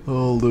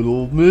 Oh,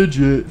 little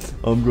midget,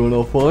 I'm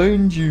gonna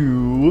find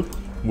you.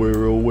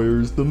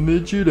 Where's the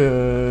midget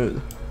at?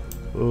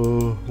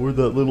 Where'd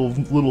that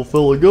little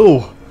fella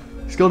go?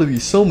 He's gotta be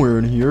somewhere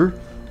in here.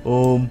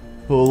 Well,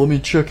 let me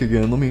check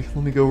again. Let me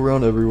go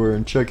around everywhere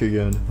and check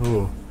again.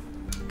 Oh.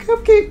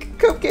 Cupcake!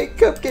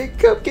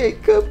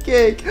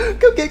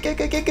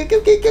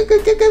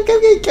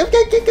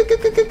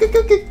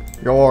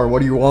 Yar, what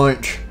do you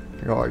want?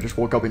 Yar, I just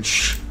woke up and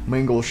shh,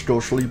 Mangle's still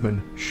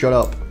sleeping. Shut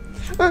up.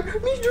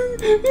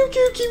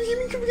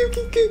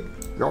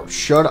 Yar,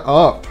 shut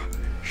up.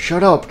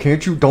 Shut up,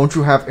 don't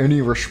you have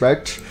any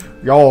respect?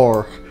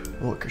 Yar.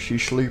 Look,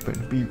 she's sleeping.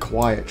 Be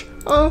quiet.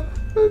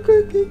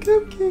 Cupcake.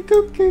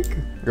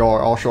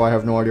 Yar, also I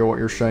have no idea what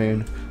you're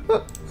saying.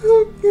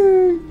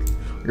 Cupcake.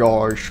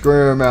 Yar,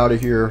 scram out of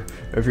here.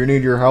 If you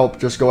need your help,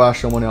 just go ask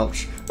someone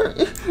else.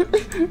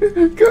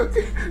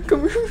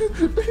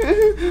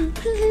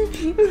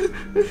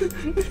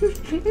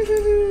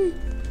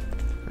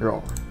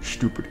 Yar,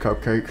 stupid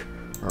cupcake.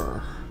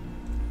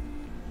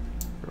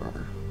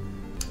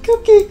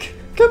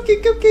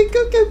 Cupcake, cupcake,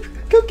 cupcake,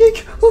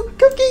 cupcake, oh,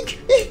 cupcake,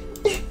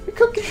 cupcake,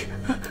 cupcake,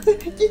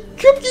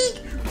 cupcake,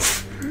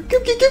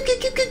 cupcake,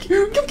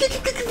 cupcake,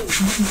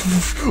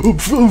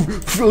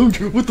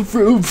 cupcake, what the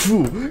frick,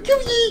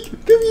 cupcake,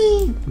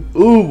 cupcake,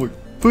 oh my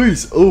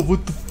face, oh,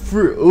 what the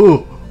frick,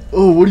 oh,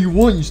 what do you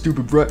want, you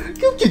stupid brat,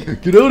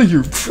 cupcake, get out of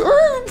here,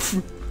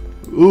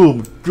 oh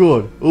my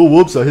god, oh,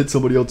 whoops, I hit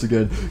somebody else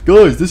again,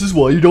 guys, this is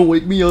why you don't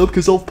wake me up,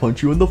 because I'll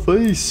punch you in the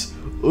face,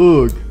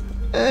 ugh.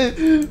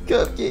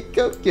 Cupcake,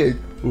 cupcake.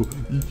 Oh,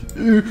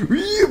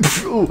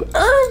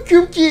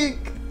 cupcake.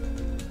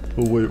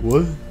 Oh wait,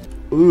 what?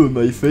 Oh,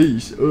 my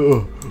face.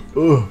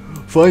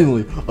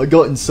 Finally, I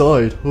got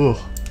inside.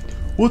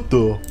 What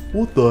the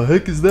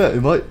heck is that?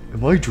 Am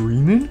I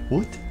dreaming?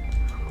 What?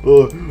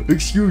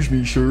 Excuse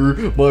me,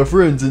 sir. My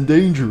friend's in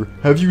danger.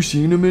 Have you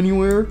seen him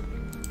anywhere?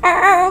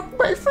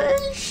 My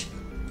face.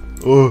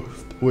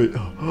 Wait,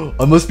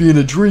 I must be in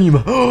a dream.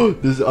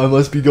 I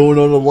must be going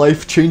on a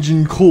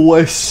life-changing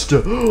quest.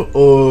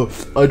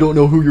 I don't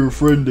know who your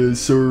friend is,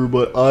 sir,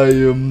 but I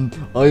am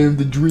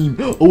the dream.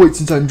 Oh wait,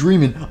 since I'm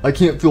dreaming, I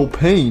can't feel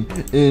pain,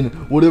 and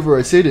whatever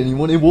I say to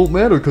anyone, it won't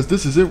matter, because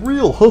this isn't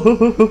real.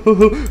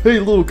 Hey,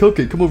 little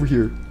cupcake, come over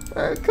here.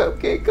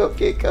 Cupcake,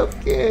 cupcake,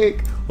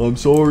 cupcake. I'm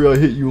sorry I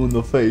hit you in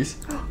the face.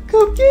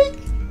 Cupcake?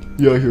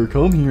 Yeah,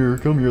 come here,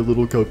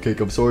 little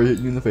cupcake. I'm sorry I hit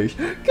you in the face.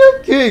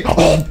 Cupcake!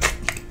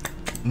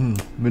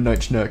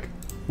 Midnight snack.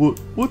 What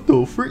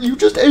the frick? You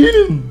just ate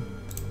him!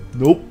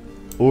 Nope.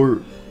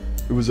 Or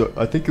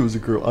I think it was a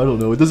girl. I don't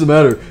know. It doesn't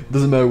matter. It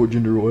doesn't matter what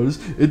gender it was.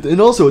 And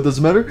also it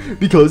doesn't matter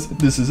because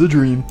this is a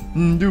dream.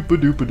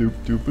 Doop-a-doop-a-doop,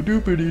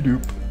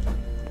 doop-a-doop-a-dee-doop.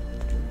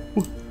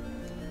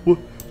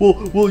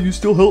 Well, you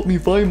still help me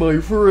find my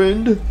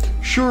friend.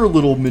 Sure,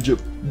 little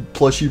midget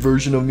plushy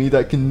version of me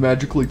that can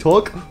magically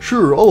talk.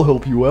 Sure, I'll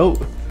help you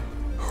out.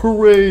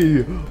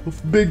 Hooray,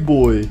 big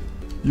boy.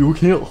 You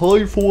can't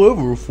hide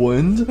forever,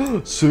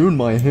 friend. Soon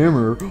my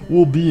hammer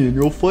will be in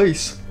your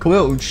face. Come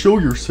out and show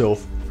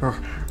yourself.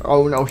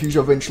 Oh no, he's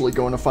eventually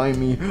going to find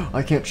me.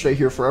 I can't stay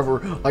here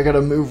forever. I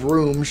gotta move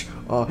rooms.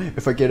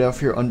 If I get out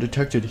here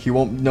undetected, he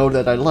won't know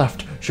that I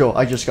left. So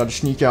I just gotta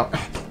sneak out.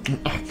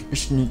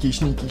 Sneaky,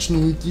 sneaky,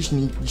 sneaky,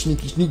 sneaky,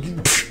 sneaky, sneaky.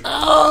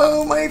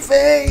 Oh, my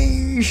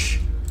face!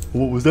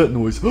 What was that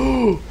noise?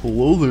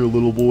 Hello there,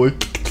 little boy.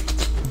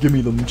 Give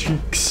me them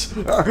cheeks.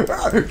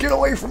 Get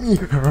away from me!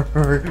 I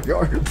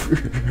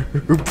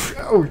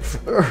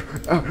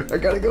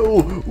gotta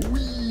go.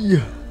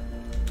 Wee.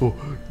 Oh,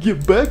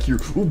 get back here!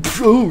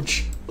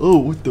 Ouch! Oh,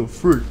 what the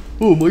frick?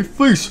 Oh, my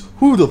face!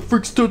 Who the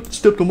frick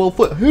stepped on my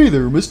foot? Hey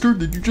there, mister!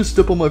 Did you just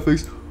step on my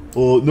face?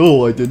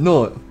 No, I did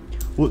not.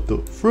 What the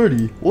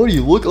Freddy? Why do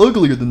you look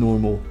uglier than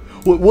normal?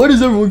 Why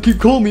does everyone keep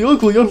calling me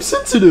ugly? I'm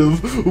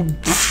sensitive!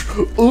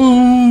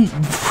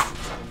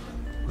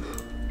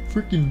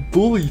 Freaking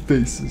bully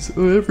faces.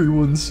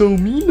 Everyone's so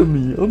mean to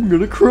me. I'm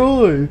gonna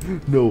cry.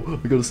 No, I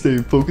gotta stay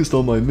focused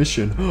on my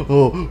mission.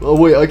 Oh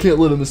wait, I can't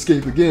let him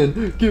escape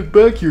again. Get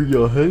back here,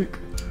 ya heck.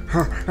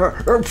 Oh,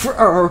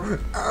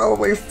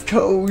 my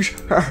toes.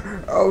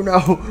 Oh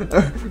no,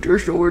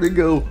 there's nowhere to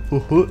go.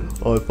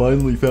 I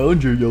finally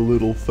found you, ya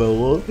little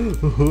fella.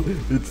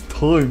 It's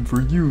time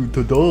for you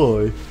to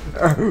die.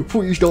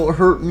 Please don't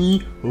hurt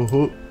me.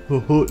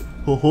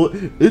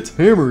 It's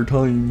hammer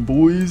time,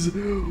 boys.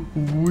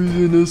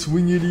 In a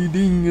swingity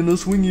ding and a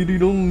swingity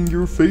dong,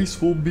 your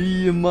face will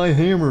be in my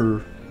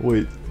hammer.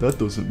 Wait, that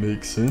doesn't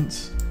make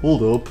sense.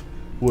 Hold up.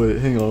 Wait,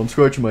 hang on, I'm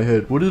scratching my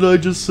head. What did I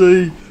just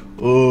say?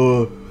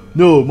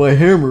 No, my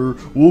hammer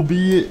will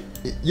be...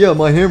 Yeah,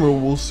 my hammer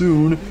will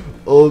soon,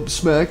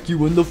 smack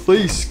you in the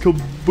face.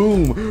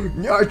 Kaboom!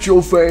 Not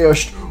so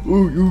fast!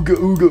 Ooga,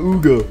 ooga,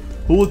 ooga.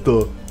 What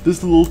the?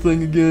 This little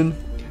thing again?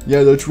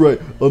 Yeah, that's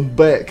right. I'm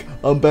back.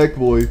 I'm back,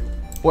 boy.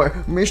 What,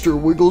 Mr.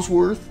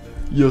 Wigglesworth?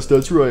 Yes,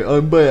 that's right.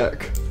 I'm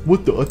back.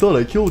 What the? I thought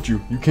I killed you.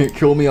 You can't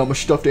kill me. I'm a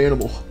stuffed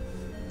animal.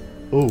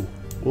 Oh,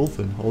 well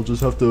then. I'll just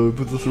have to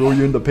throw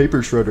you in the paper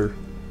shredder.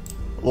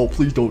 Oh,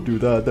 please don't do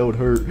that. That would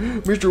hurt.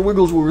 Mr.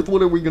 Wigglesworth,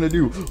 what are we gonna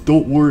do?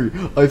 Don't worry.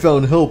 I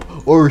found help.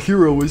 Our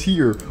hero is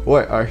here.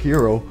 What? Our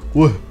hero?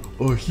 What?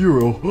 A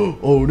hero?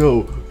 Oh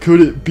no.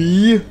 Could it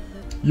be?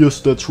 Yes,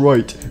 that's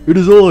right. It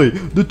is I,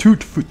 the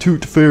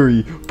Toot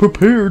Fairy.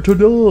 Prepare to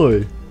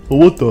die. Oh,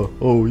 what the?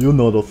 Oh, you're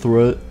not a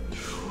threat.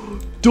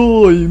 Die,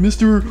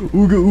 Mr.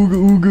 Ooga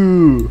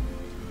Ooga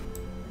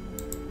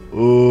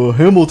Ooga.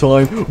 Hammer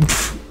time.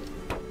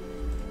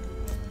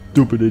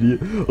 Stupid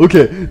idiot.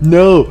 Okay,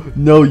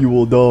 now you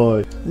will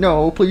die.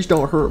 No, please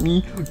don't hurt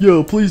me.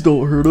 Yeah, please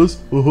don't hurt us.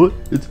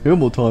 It's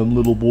hammer time,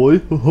 little boy.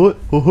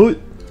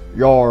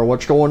 Yar,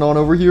 what's going on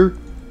over here?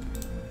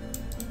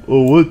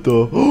 Oh, what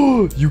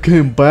the? You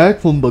came back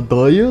from the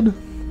dead?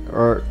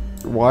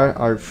 Why?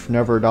 I've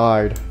never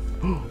died.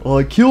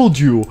 I killed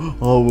you.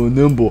 I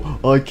remember.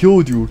 I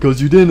killed you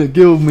because you didn't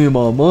give me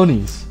my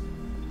monies.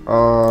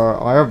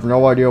 I have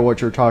no idea what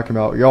you're talking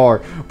about,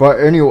 Yar. But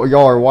anyway,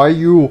 Yar, why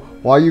you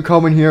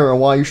coming here and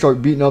why you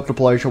start beating up the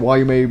place and why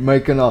you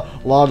making a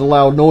lot of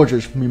loud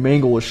noises? Me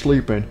Mangle was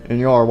sleeping. And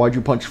Yar, why'd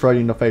you punch Freddy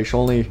in the face?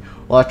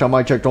 Last time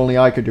I checked, only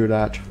I could do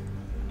that.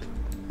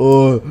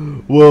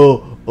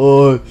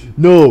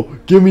 No,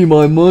 give me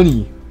my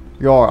money.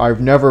 Yar,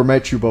 I've never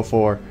met you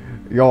before.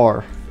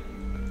 Yar.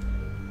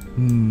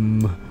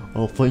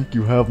 I think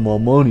you have my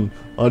money.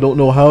 I don't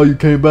know how you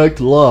came back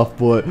to life,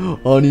 but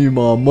I need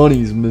my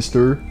monies,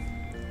 mister.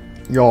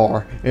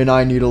 Yar, and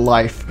I need a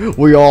life.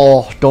 We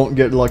all don't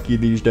get lucky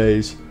these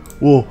days.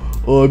 Well,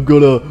 I'm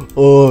gonna,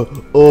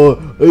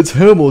 it's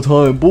Hamel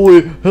time,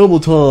 boy. Hamel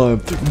time.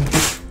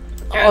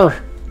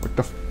 What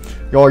the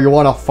Yar, you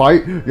wanna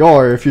fight?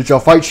 Yar, if it's a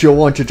fight you'll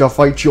want, it's a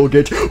fight you'll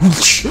get.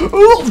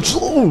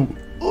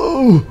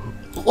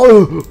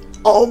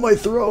 Oh, my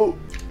throat.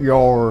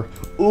 Yar.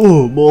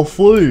 Oh, my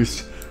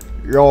face.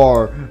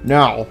 Yar.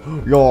 Now,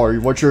 Yar,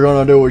 what you're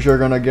gonna do is you're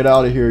gonna get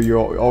out of here, you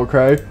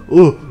okay?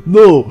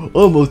 No,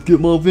 I must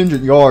get my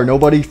vengeance. Yar,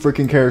 nobody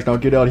freaking cares. Now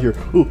get out of here.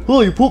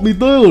 Hey, put me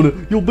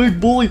down, you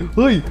big bully.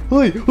 Hey.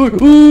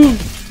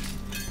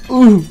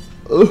 I'm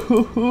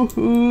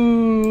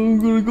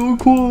gonna go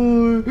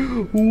cry.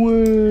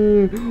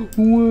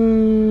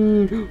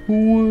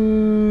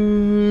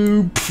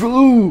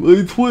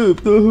 I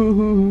tripped.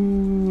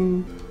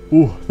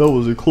 Oh, that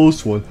was a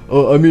close one.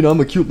 I mean,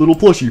 I'm a cute little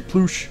plushie.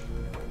 Ploosh.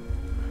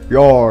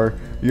 Yar,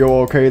 you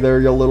okay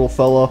there, you little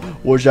fella?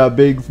 Was that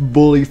big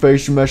bully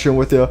face messing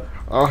with you?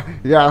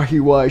 Yeah, he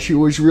was. He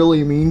was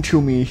really mean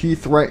to me. He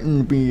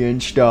threatened me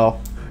and stuff.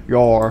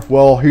 Yar,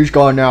 well, he's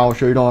gone now,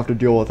 so you don't have to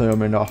deal with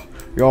him. And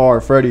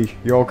Yar, Freddy,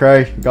 you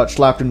okay? You got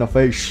slapped in the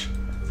face.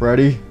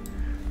 Freddy?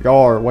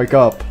 Yar, wake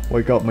up.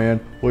 Wake up,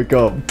 man. Wake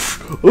up.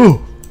 Oh,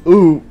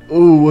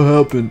 what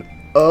happened?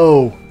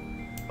 Oh,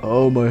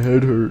 my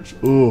head hurts.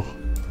 Oh.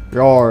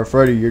 Yar,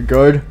 Freddy, you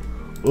good?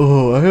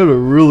 Oh, I had a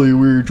really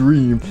weird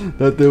dream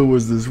that there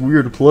was this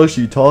weird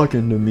plushie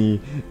talking to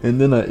me, and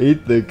then I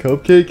ate the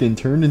cupcake and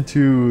turned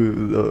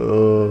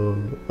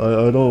into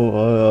I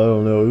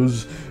don't know.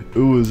 It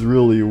was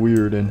really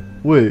weird. And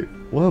wait,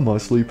 why am I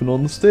sleeping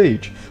on the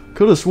stage?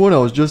 Could have sworn I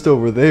was just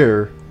over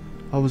there.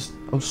 I was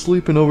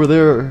sleeping over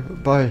there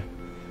by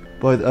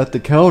at the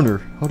counter.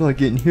 How did I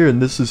get in here?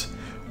 And this is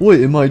wait,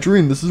 in my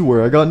dream this is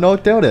where I got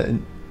knocked out at.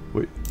 And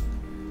wait.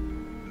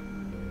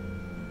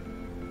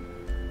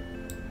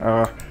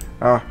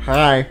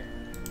 Hi.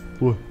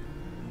 Wait.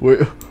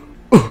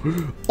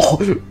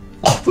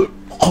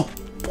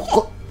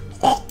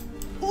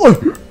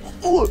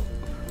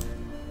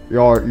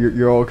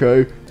 You're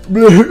okay?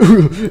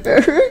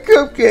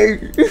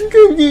 Cupcake.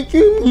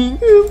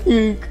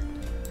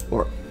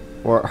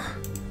 Or.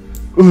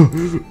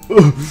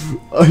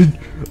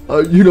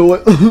 You know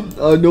what?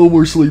 No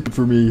more sleeping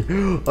for me.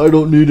 I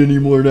don't need any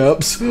more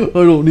naps. No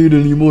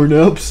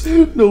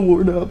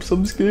more naps.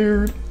 I'm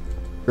scared.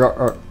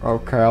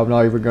 Okay, I'm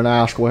not even gonna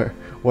ask what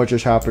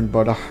just happened,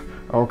 but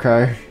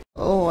okay.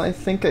 Oh, I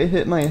think I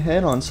hit my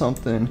head on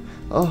something.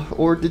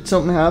 Or did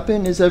something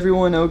happen? Is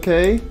everyone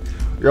okay?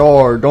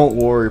 Yar, don't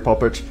worry,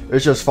 puppets.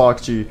 It's just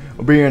Foxy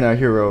being a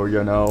hero,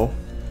 you know.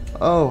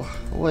 Oh,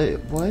 wait,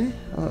 what?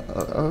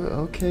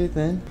 Okay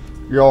then.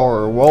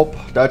 Yar, well,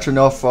 that's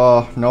enough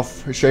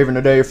shaving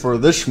a day for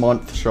this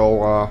month,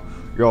 so,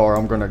 Yar,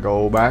 I'm gonna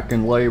go back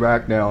and lay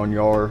back down,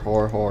 Yar,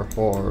 har.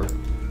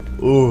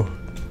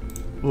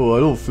 Oh,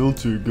 I don't feel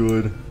too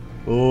good.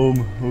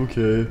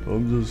 Okay,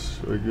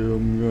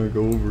 I'm gonna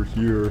go over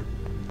here.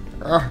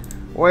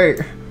 Wait,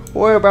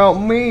 what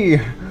about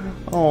me?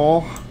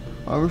 Oh,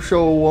 I'm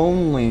so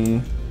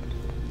lonely.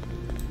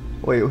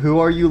 Wait, who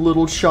are you,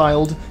 little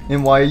child,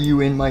 and why are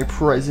you in my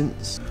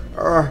presence?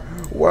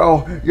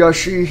 Well, you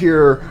see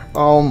here,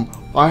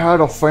 I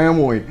had a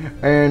family,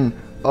 and,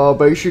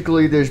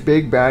 basically this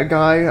big bad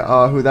guy,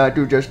 who that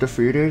dude just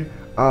defeated,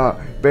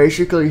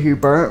 basically he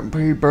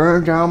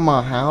burned down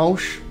my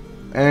house,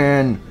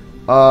 and,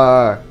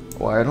 well,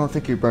 I don't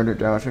think he burned it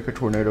down, I think a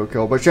tornado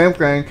killed, but same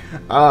thing,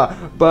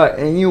 but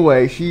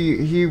anyway,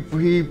 he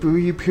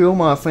killed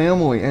my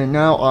family, and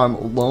now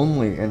I'm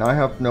lonely, and I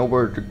have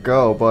nowhere to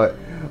go, but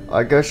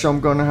I guess I'm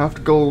gonna have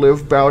to go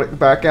live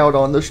back out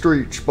on the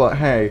streets, but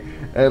hey,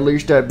 at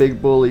least that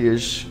big bully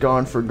is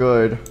gone for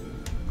good,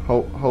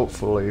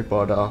 hopefully,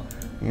 but,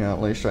 yeah,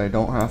 at least I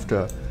don't have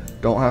to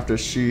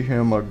see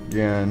him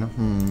again.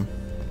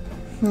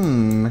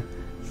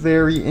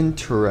 Very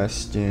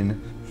interesting.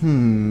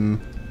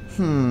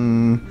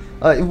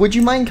 Would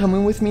you mind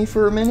coming with me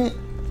for a minute?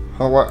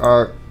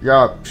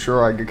 Yeah,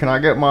 sure. Can I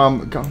get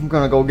I'm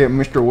gonna go get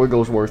Mr.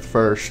 Wigglesworth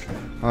first.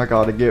 I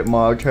gotta get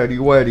my teddy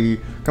weddy.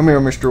 Come here,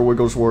 Mr.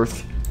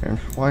 Wigglesworth. And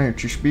why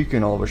aren't you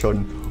speaking all of a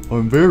sudden?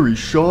 I'm very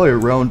shy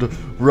around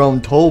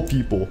tall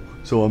people,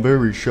 so I'm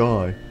very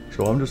shy.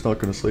 So I'm just not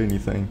gonna say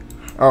anything.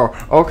 Oh,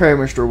 okay,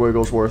 Mr.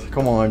 Wigglesworth.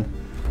 Come on.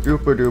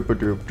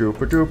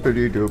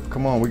 Doop-a-doop-a-doop.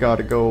 Come on, we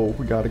gotta go,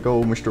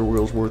 Mr.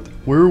 Wigglesworth.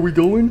 Where are we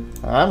going?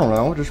 I don't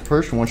know. This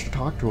person wants to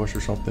talk to us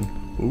or something.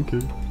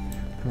 Okay.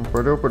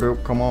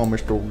 Come on,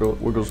 Mr.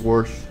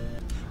 Wigglesworth.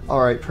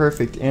 Alright,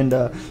 perfect. And,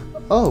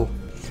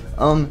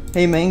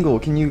 hey Mangle,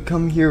 can you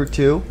come here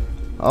too?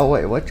 Oh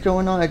wait, what's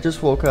going on? I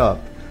just woke up.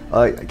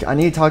 I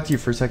need to talk to you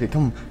for a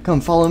second.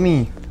 Come, follow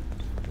me.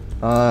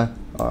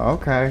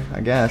 Okay,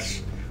 I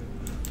guess.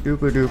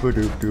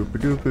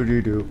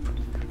 Doop-a-doop-a-doop.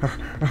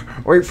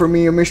 Wait for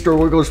me, Mr.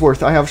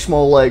 Wigglesworth. I have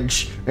small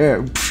legs.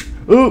 Yeah.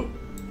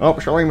 Oh,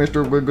 sorry,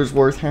 Mr.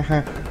 Wigglesworth.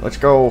 Let's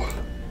go.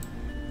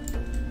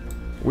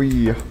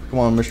 Come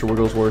on, Mr.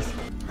 Wigglesworth.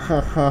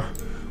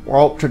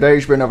 Well,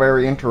 today's been a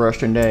very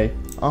interesting day.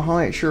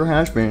 It sure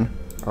has been.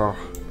 Oh,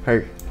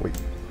 hey, wait.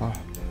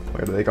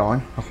 Where are they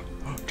going?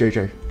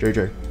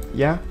 JJ.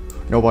 Yeah?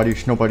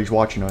 Nobody's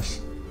watching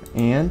us.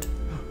 And?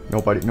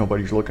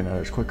 Nobody's looking at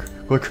us. Quick.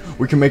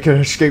 We can make an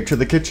escape to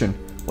the kitchen.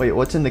 Wait,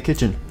 what's in the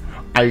kitchen?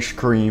 Ice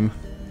cream.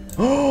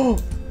 Oh,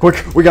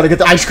 quick, we gotta get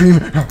the ice cream.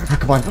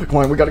 Come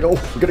on, we gotta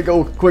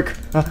go, quick.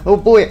 Oh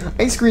boy,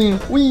 ice cream,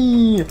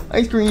 wee,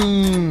 ice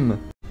cream.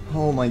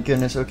 Oh my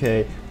goodness,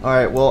 okay.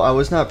 Alright, well, I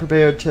was not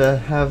prepared to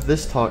have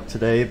this talk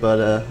today, but,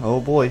 oh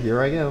boy, here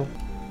I go.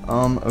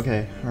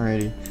 Okay,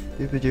 alrighty.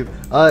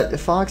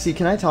 Foxy,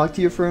 can I talk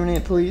to you for a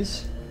minute,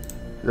 please?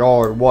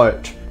 Yar,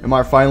 what?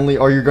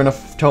 Are you gonna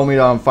tell me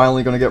that I'm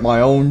finally gonna get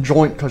my own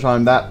joint because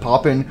I'm that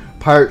poppin'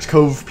 Pirates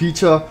Cove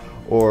pizza?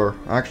 Or,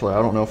 actually,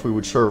 I don't know if we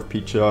would serve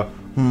pizza.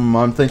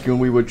 I'm thinking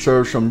we would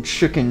serve some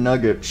chicken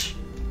nuggets.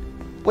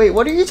 Wait,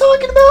 what are you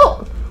talking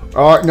about?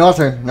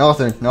 Nothing.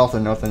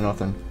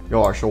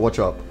 Yar, so what's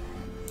up?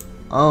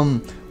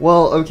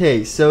 Well,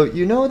 okay, so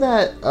you know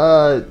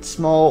that,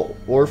 small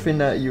orphan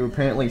that you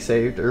apparently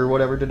saved or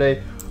whatever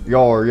today?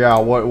 Yar, yeah,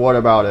 what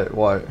about it?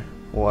 What?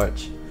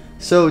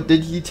 So,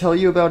 did he tell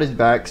you about his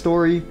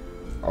backstory?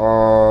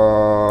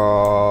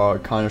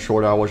 Kinda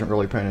sorta. I wasn't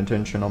really paying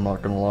attention, I'm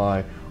not gonna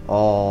lie.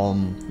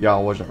 Yeah, I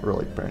wasn't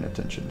really paying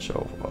attention,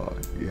 so,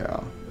 yeah.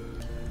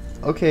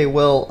 Okay,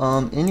 well,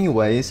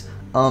 anyways,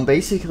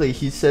 basically,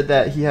 he said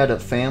that he had a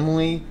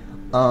family,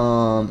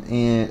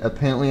 and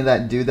apparently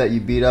that dude that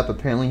you beat up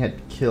apparently had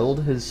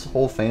killed his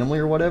whole family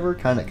or whatever,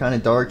 kinda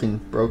dark,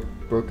 and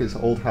broke his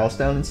old house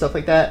down and stuff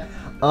like that.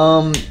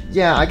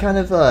 Yeah, I kind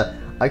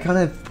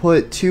of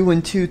put 2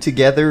 and 2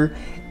 together,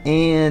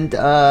 and,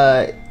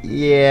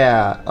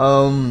 yeah,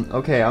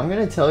 okay, I'm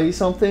gonna tell you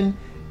something,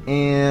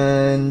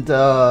 and,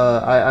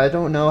 I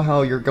don't know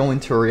how you're going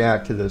to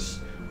react to this.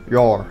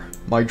 Yar,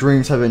 my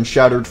dreams have been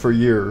shattered for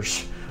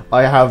years.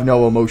 I have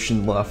no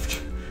emotion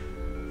left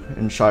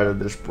inside of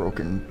this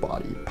broken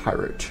body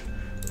pirate.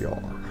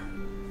 Yar,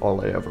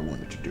 all I ever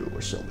wanted to do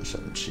was sell the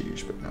 7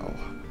 seas, but no,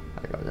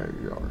 I got that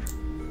yard.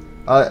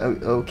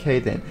 Okay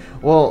then.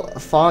 Well,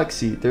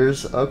 Foxy,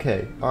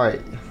 okay,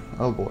 alright.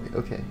 Oh boy,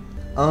 okay.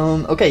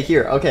 Okay,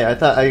 here, okay,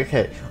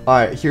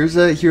 alright, here's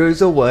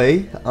a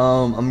way,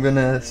 I'm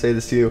gonna say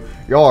this to you.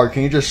 Yar,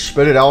 can you just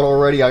spit it out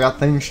already? I got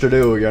things to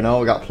do, you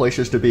know, I got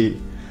places to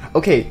be.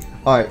 Okay,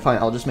 alright, fine,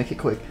 I'll just make it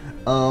quick.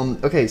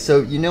 Okay,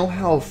 so you know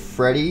how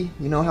Freddy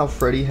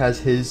has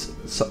his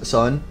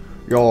son?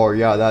 Yar,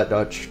 yeah,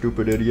 that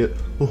stupid idiot.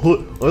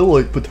 I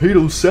like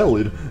potato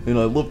salad, and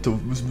I love to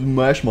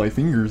mash my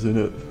fingers in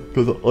it.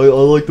 Because I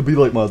like to be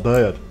like my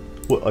dad.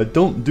 Well, I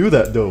don't do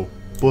that though.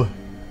 But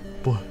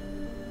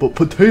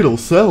potato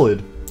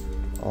salad.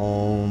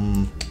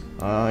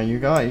 You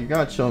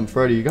got some,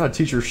 Freddy. You gotta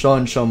teach your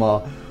son some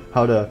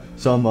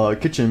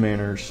kitchen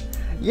manners.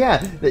 Yeah,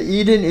 the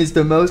Eden is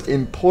the most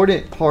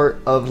important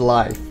part of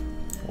life.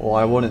 Well,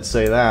 I wouldn't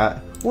say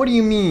that. What do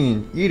you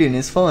mean? Eden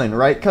is fun,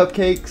 right,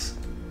 Cupcakes?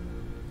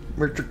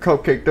 Mr.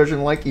 Cupcake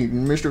doesn't like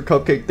Eden. Mr.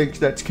 Cupcake thinks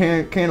that's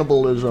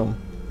cannibalism.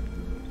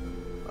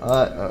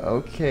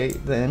 Okay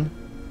then.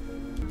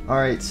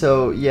 Alright,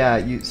 so yeah.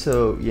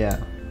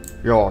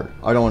 Yar,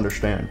 I don't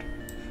understand.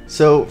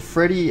 So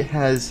Freddy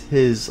has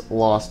his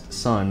lost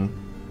son,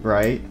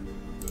 right?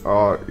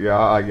 Yeah,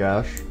 I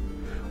guess.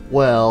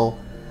 Well,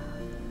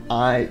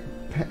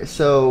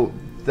 so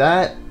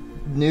that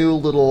new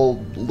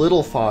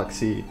little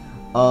Foxy,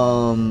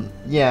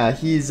 yeah,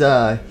 he's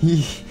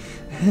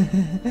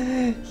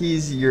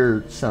he's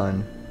your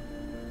son.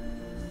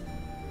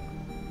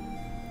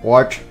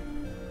 What?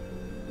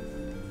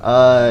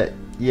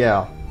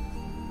 Yeah.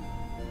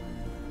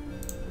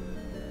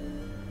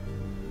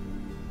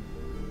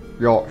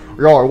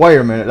 Yar, wait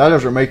a minute, that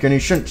doesn't make any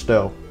sense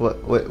though.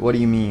 What do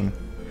you mean?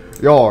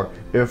 Yar,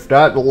 if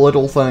that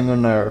little thing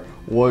in there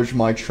was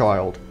my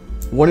child,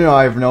 wouldn't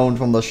I have known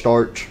from the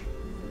start?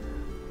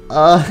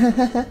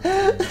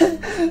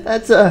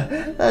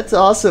 That's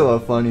also a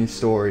funny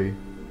story.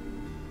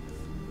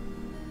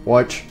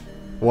 What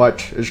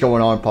is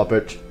going on,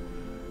 puppet?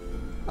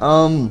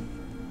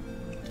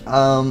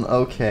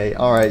 Okay,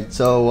 alright,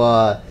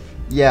 so,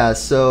 yeah,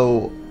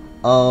 so,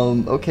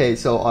 okay,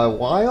 so a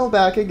while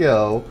back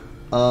ago,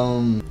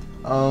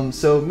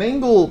 so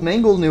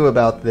Mangle knew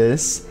about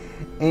this,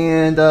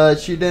 and,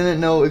 she didn't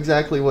know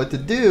exactly what to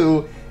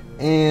do,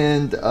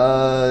 and,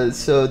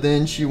 so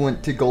then she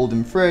went to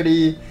Golden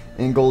Freddy,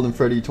 and Golden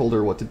Freddy told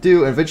her what to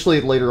do, and eventually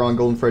later on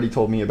Golden Freddy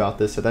told me about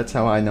this, so that's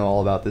how I know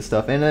all about this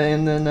stuff, and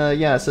then,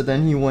 yeah, so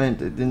then he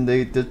went, and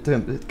they did,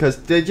 because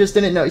they just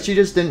didn't know, she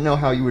just didn't know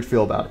how you would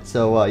feel about it,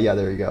 so, yeah,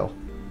 there you go.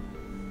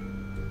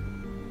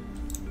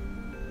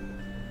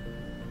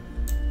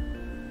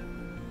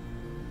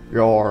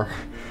 Yar,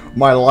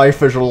 my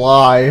life is a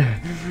lie.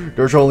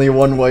 There's only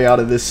one way out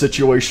of this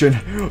situation.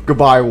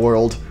 Goodbye,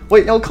 world.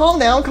 Wait, no, calm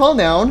down, calm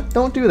down.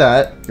 Don't do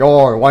that.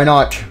 Yar, why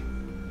not?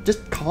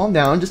 Just calm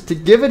down, just to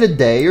give it a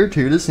day or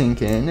two to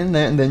sink in, and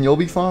then you'll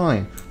be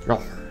fine.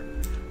 Yar,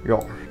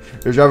 yar.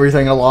 Is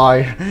everything a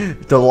lie?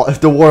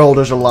 The world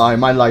is a lie.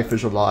 My life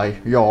is a lie.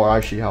 Yar, I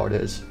see how it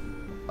is.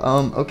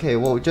 Okay,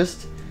 well,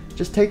 just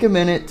take a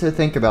minute to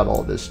think about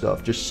all this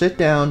stuff. Just sit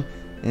down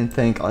and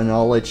think on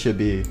all it should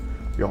be.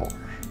 Yar,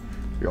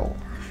 yar,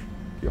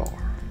 yar.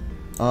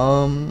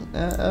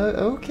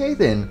 Okay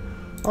then.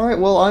 Alright,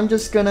 well, I'm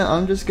just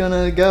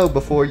gonna go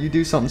before you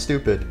do something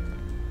stupid.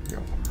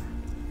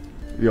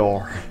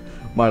 Yar,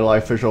 my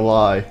life is a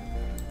lie.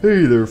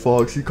 Hey there,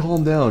 Foxy,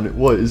 calm down.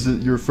 What, is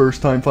it your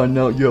first time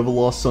finding out you have a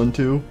lost son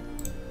too?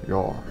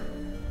 Yar.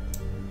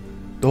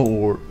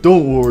 Don't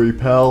worry,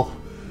 pal.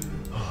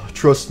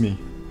 Trust me,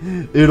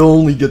 it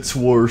only gets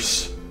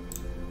worse.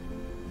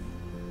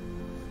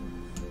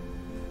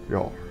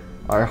 Yar,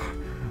 I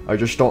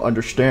just don't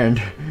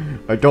understand.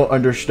 I don't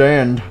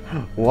understand.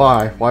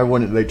 Why? Why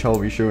wouldn't they tell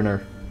me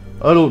sooner?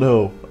 I don't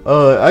know.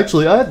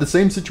 Actually, I had the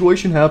same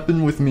situation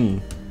happen with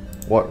me.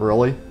 What,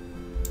 really?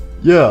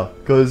 Yeah,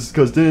 cause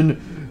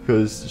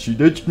she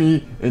ditched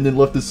me and then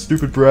left this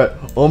stupid brat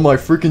on my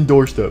freaking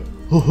doorstep.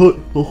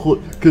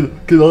 Can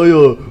I,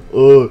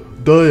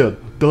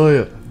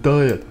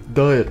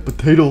 diet,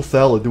 potato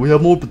salad. Do we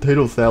have more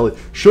potato salad?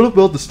 Shut up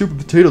about the stupid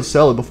potato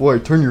salad before I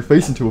turn your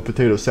face into a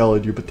potato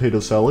salad, you potato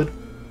salad.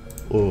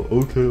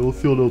 Okay, I'll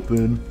fill it up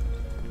then.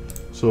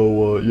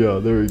 So, yeah,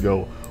 there you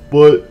go.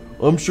 But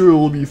I'm sure it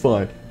will be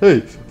fine.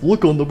 Hey,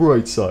 look on the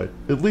bright side.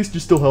 At least you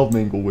still have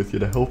Mangle with you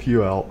to help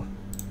you out.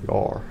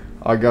 Yar,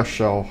 I guess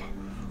so.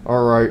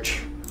 Alright.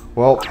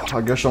 Well,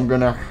 I guess I'm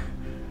gonna...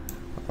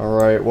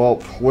 Alright,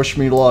 well, wish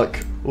me luck.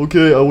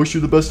 Okay, I wish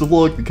you the best of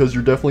luck because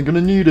you're definitely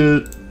gonna need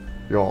it.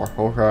 Yar,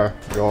 okay,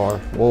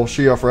 yar. Well,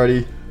 see ya,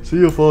 Freddy.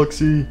 See ya,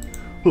 Foxy.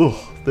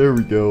 Oh, there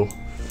we go.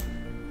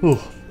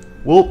 Oh,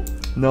 well,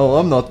 now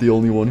I'm not the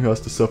only one who has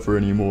to suffer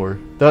anymore.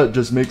 That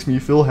just makes me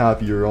feel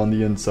happier on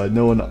the inside,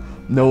 knowing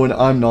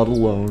I'm not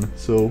alone.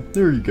 So,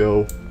 there you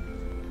go.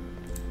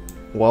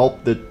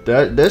 Well,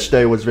 this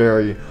day was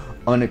very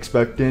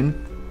unexpected.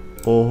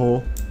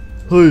 Hey,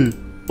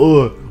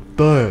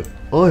 Dad,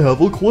 I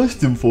have a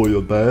question for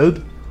you,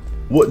 Dad.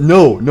 What?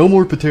 No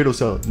more potato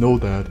salad. No,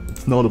 Dad,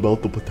 it's not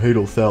about the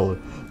potato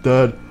salad.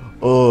 Dad,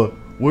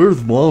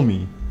 where's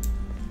Mommy?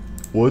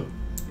 What?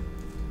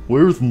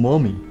 Where's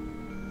Mommy?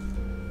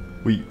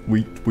 We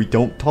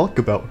don't talk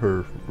about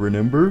her,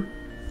 remember?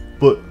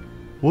 But,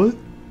 what?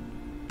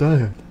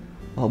 Dad,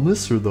 I'll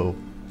miss her though.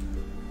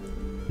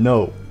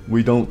 No,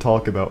 we don't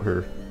talk about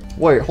her.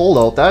 Wait, hold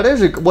up.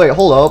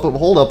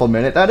 Hold up a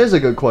minute. That is a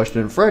good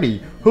question.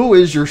 Freddy, who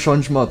is your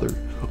son's mother?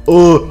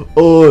 Oh,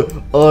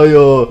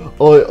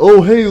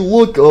 hey,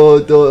 look,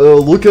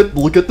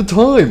 look at the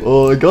time.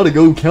 I gotta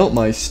go count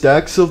my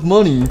stacks of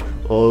money.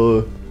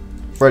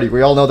 Freddy,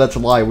 we all know that's a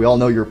lie. We all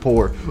know you're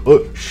poor.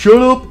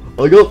 Shut up.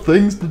 I got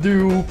things to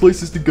do,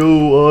 places to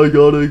go. I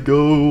gotta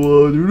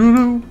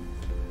go,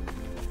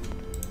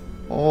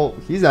 Oh,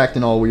 he's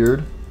acting all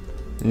weird.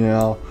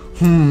 Yeah.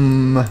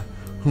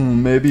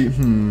 Maybe.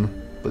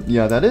 But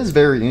yeah, that is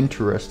very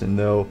interesting,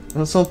 though.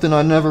 That's something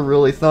I never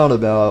really thought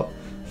about.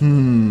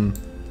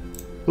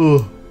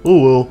 Oh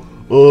well.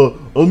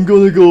 I'm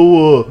gonna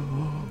go,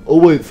 oh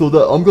wait, so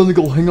that I'm gonna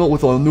go hang out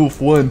with our new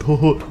friend.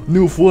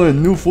 New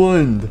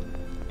friend.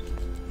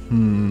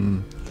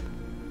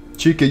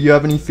 Chica, you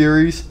have any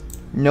theories?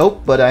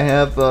 Nope, but I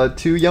have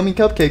 2 yummy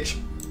cupcakes.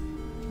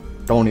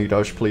 Don't eat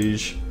us,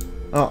 please.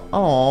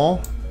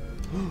 Aw.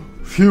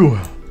 Phew.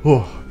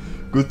 Oh,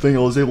 good thing I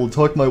was able to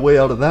talk my way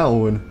out of that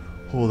one.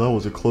 Oh, that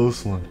was a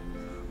close one.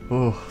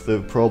 Oh,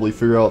 they'll probably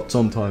figure out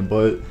sometime,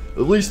 but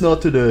at least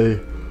not today.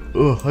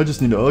 Oh, I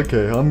just need to.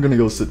 Okay, I'm gonna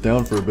go sit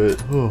down for a bit.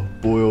 Oh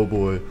boy.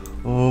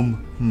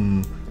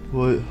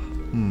 What?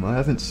 I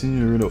haven't seen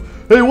her in a.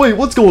 Hey, wait,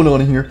 what's going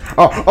on in here?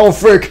 Oh,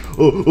 frick!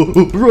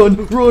 Run!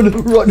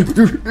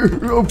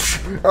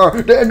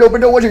 Damn,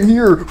 nobody wasn't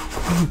here.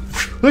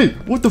 Hey,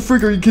 what the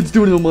frick are you kids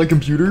doing on my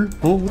computer?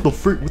 Oh, what the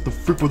frick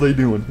were they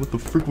doing?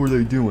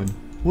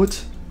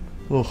 What?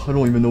 Oh, I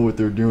don't even know what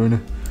they're doing.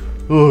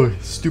 Oh,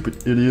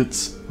 stupid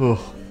idiots.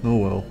 Oh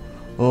well.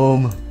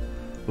 Oh,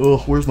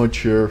 where's my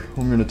chair?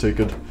 I'm gonna take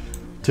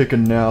a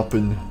nap,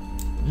 and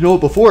you know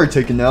what, before I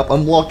take a nap,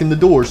 I'm locking the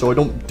door so I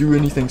don't do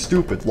anything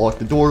stupid. Lock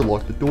the door.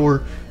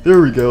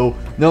 There we go.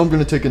 Now I'm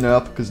gonna take a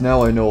nap because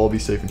now I know I'll be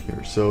safe in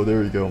here. So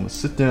there you go. I'm gonna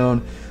sit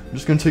down. I'm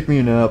just gonna take me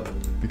a nap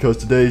because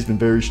today's been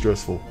very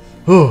stressful.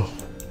 Oh,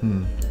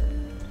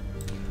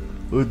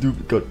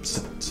 dude, got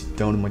sit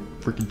down in my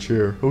freaking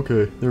chair.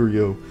 Okay, there we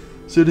go.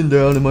 Sitting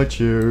down in my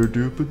chair.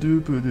 Doopa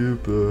doopa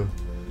doopa.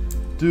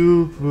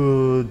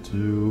 Doopa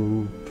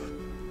doop.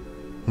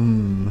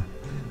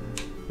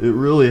 It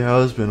really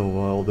has been a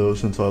while though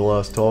since I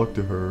last talked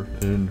to her,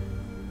 and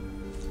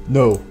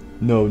no.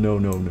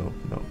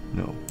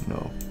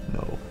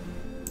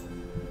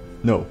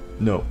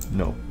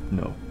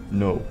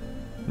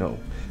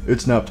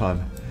 It's nap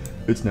time.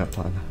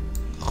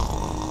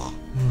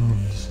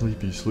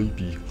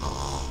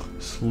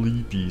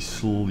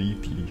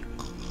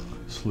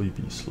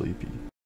 Sleepy, sleepy.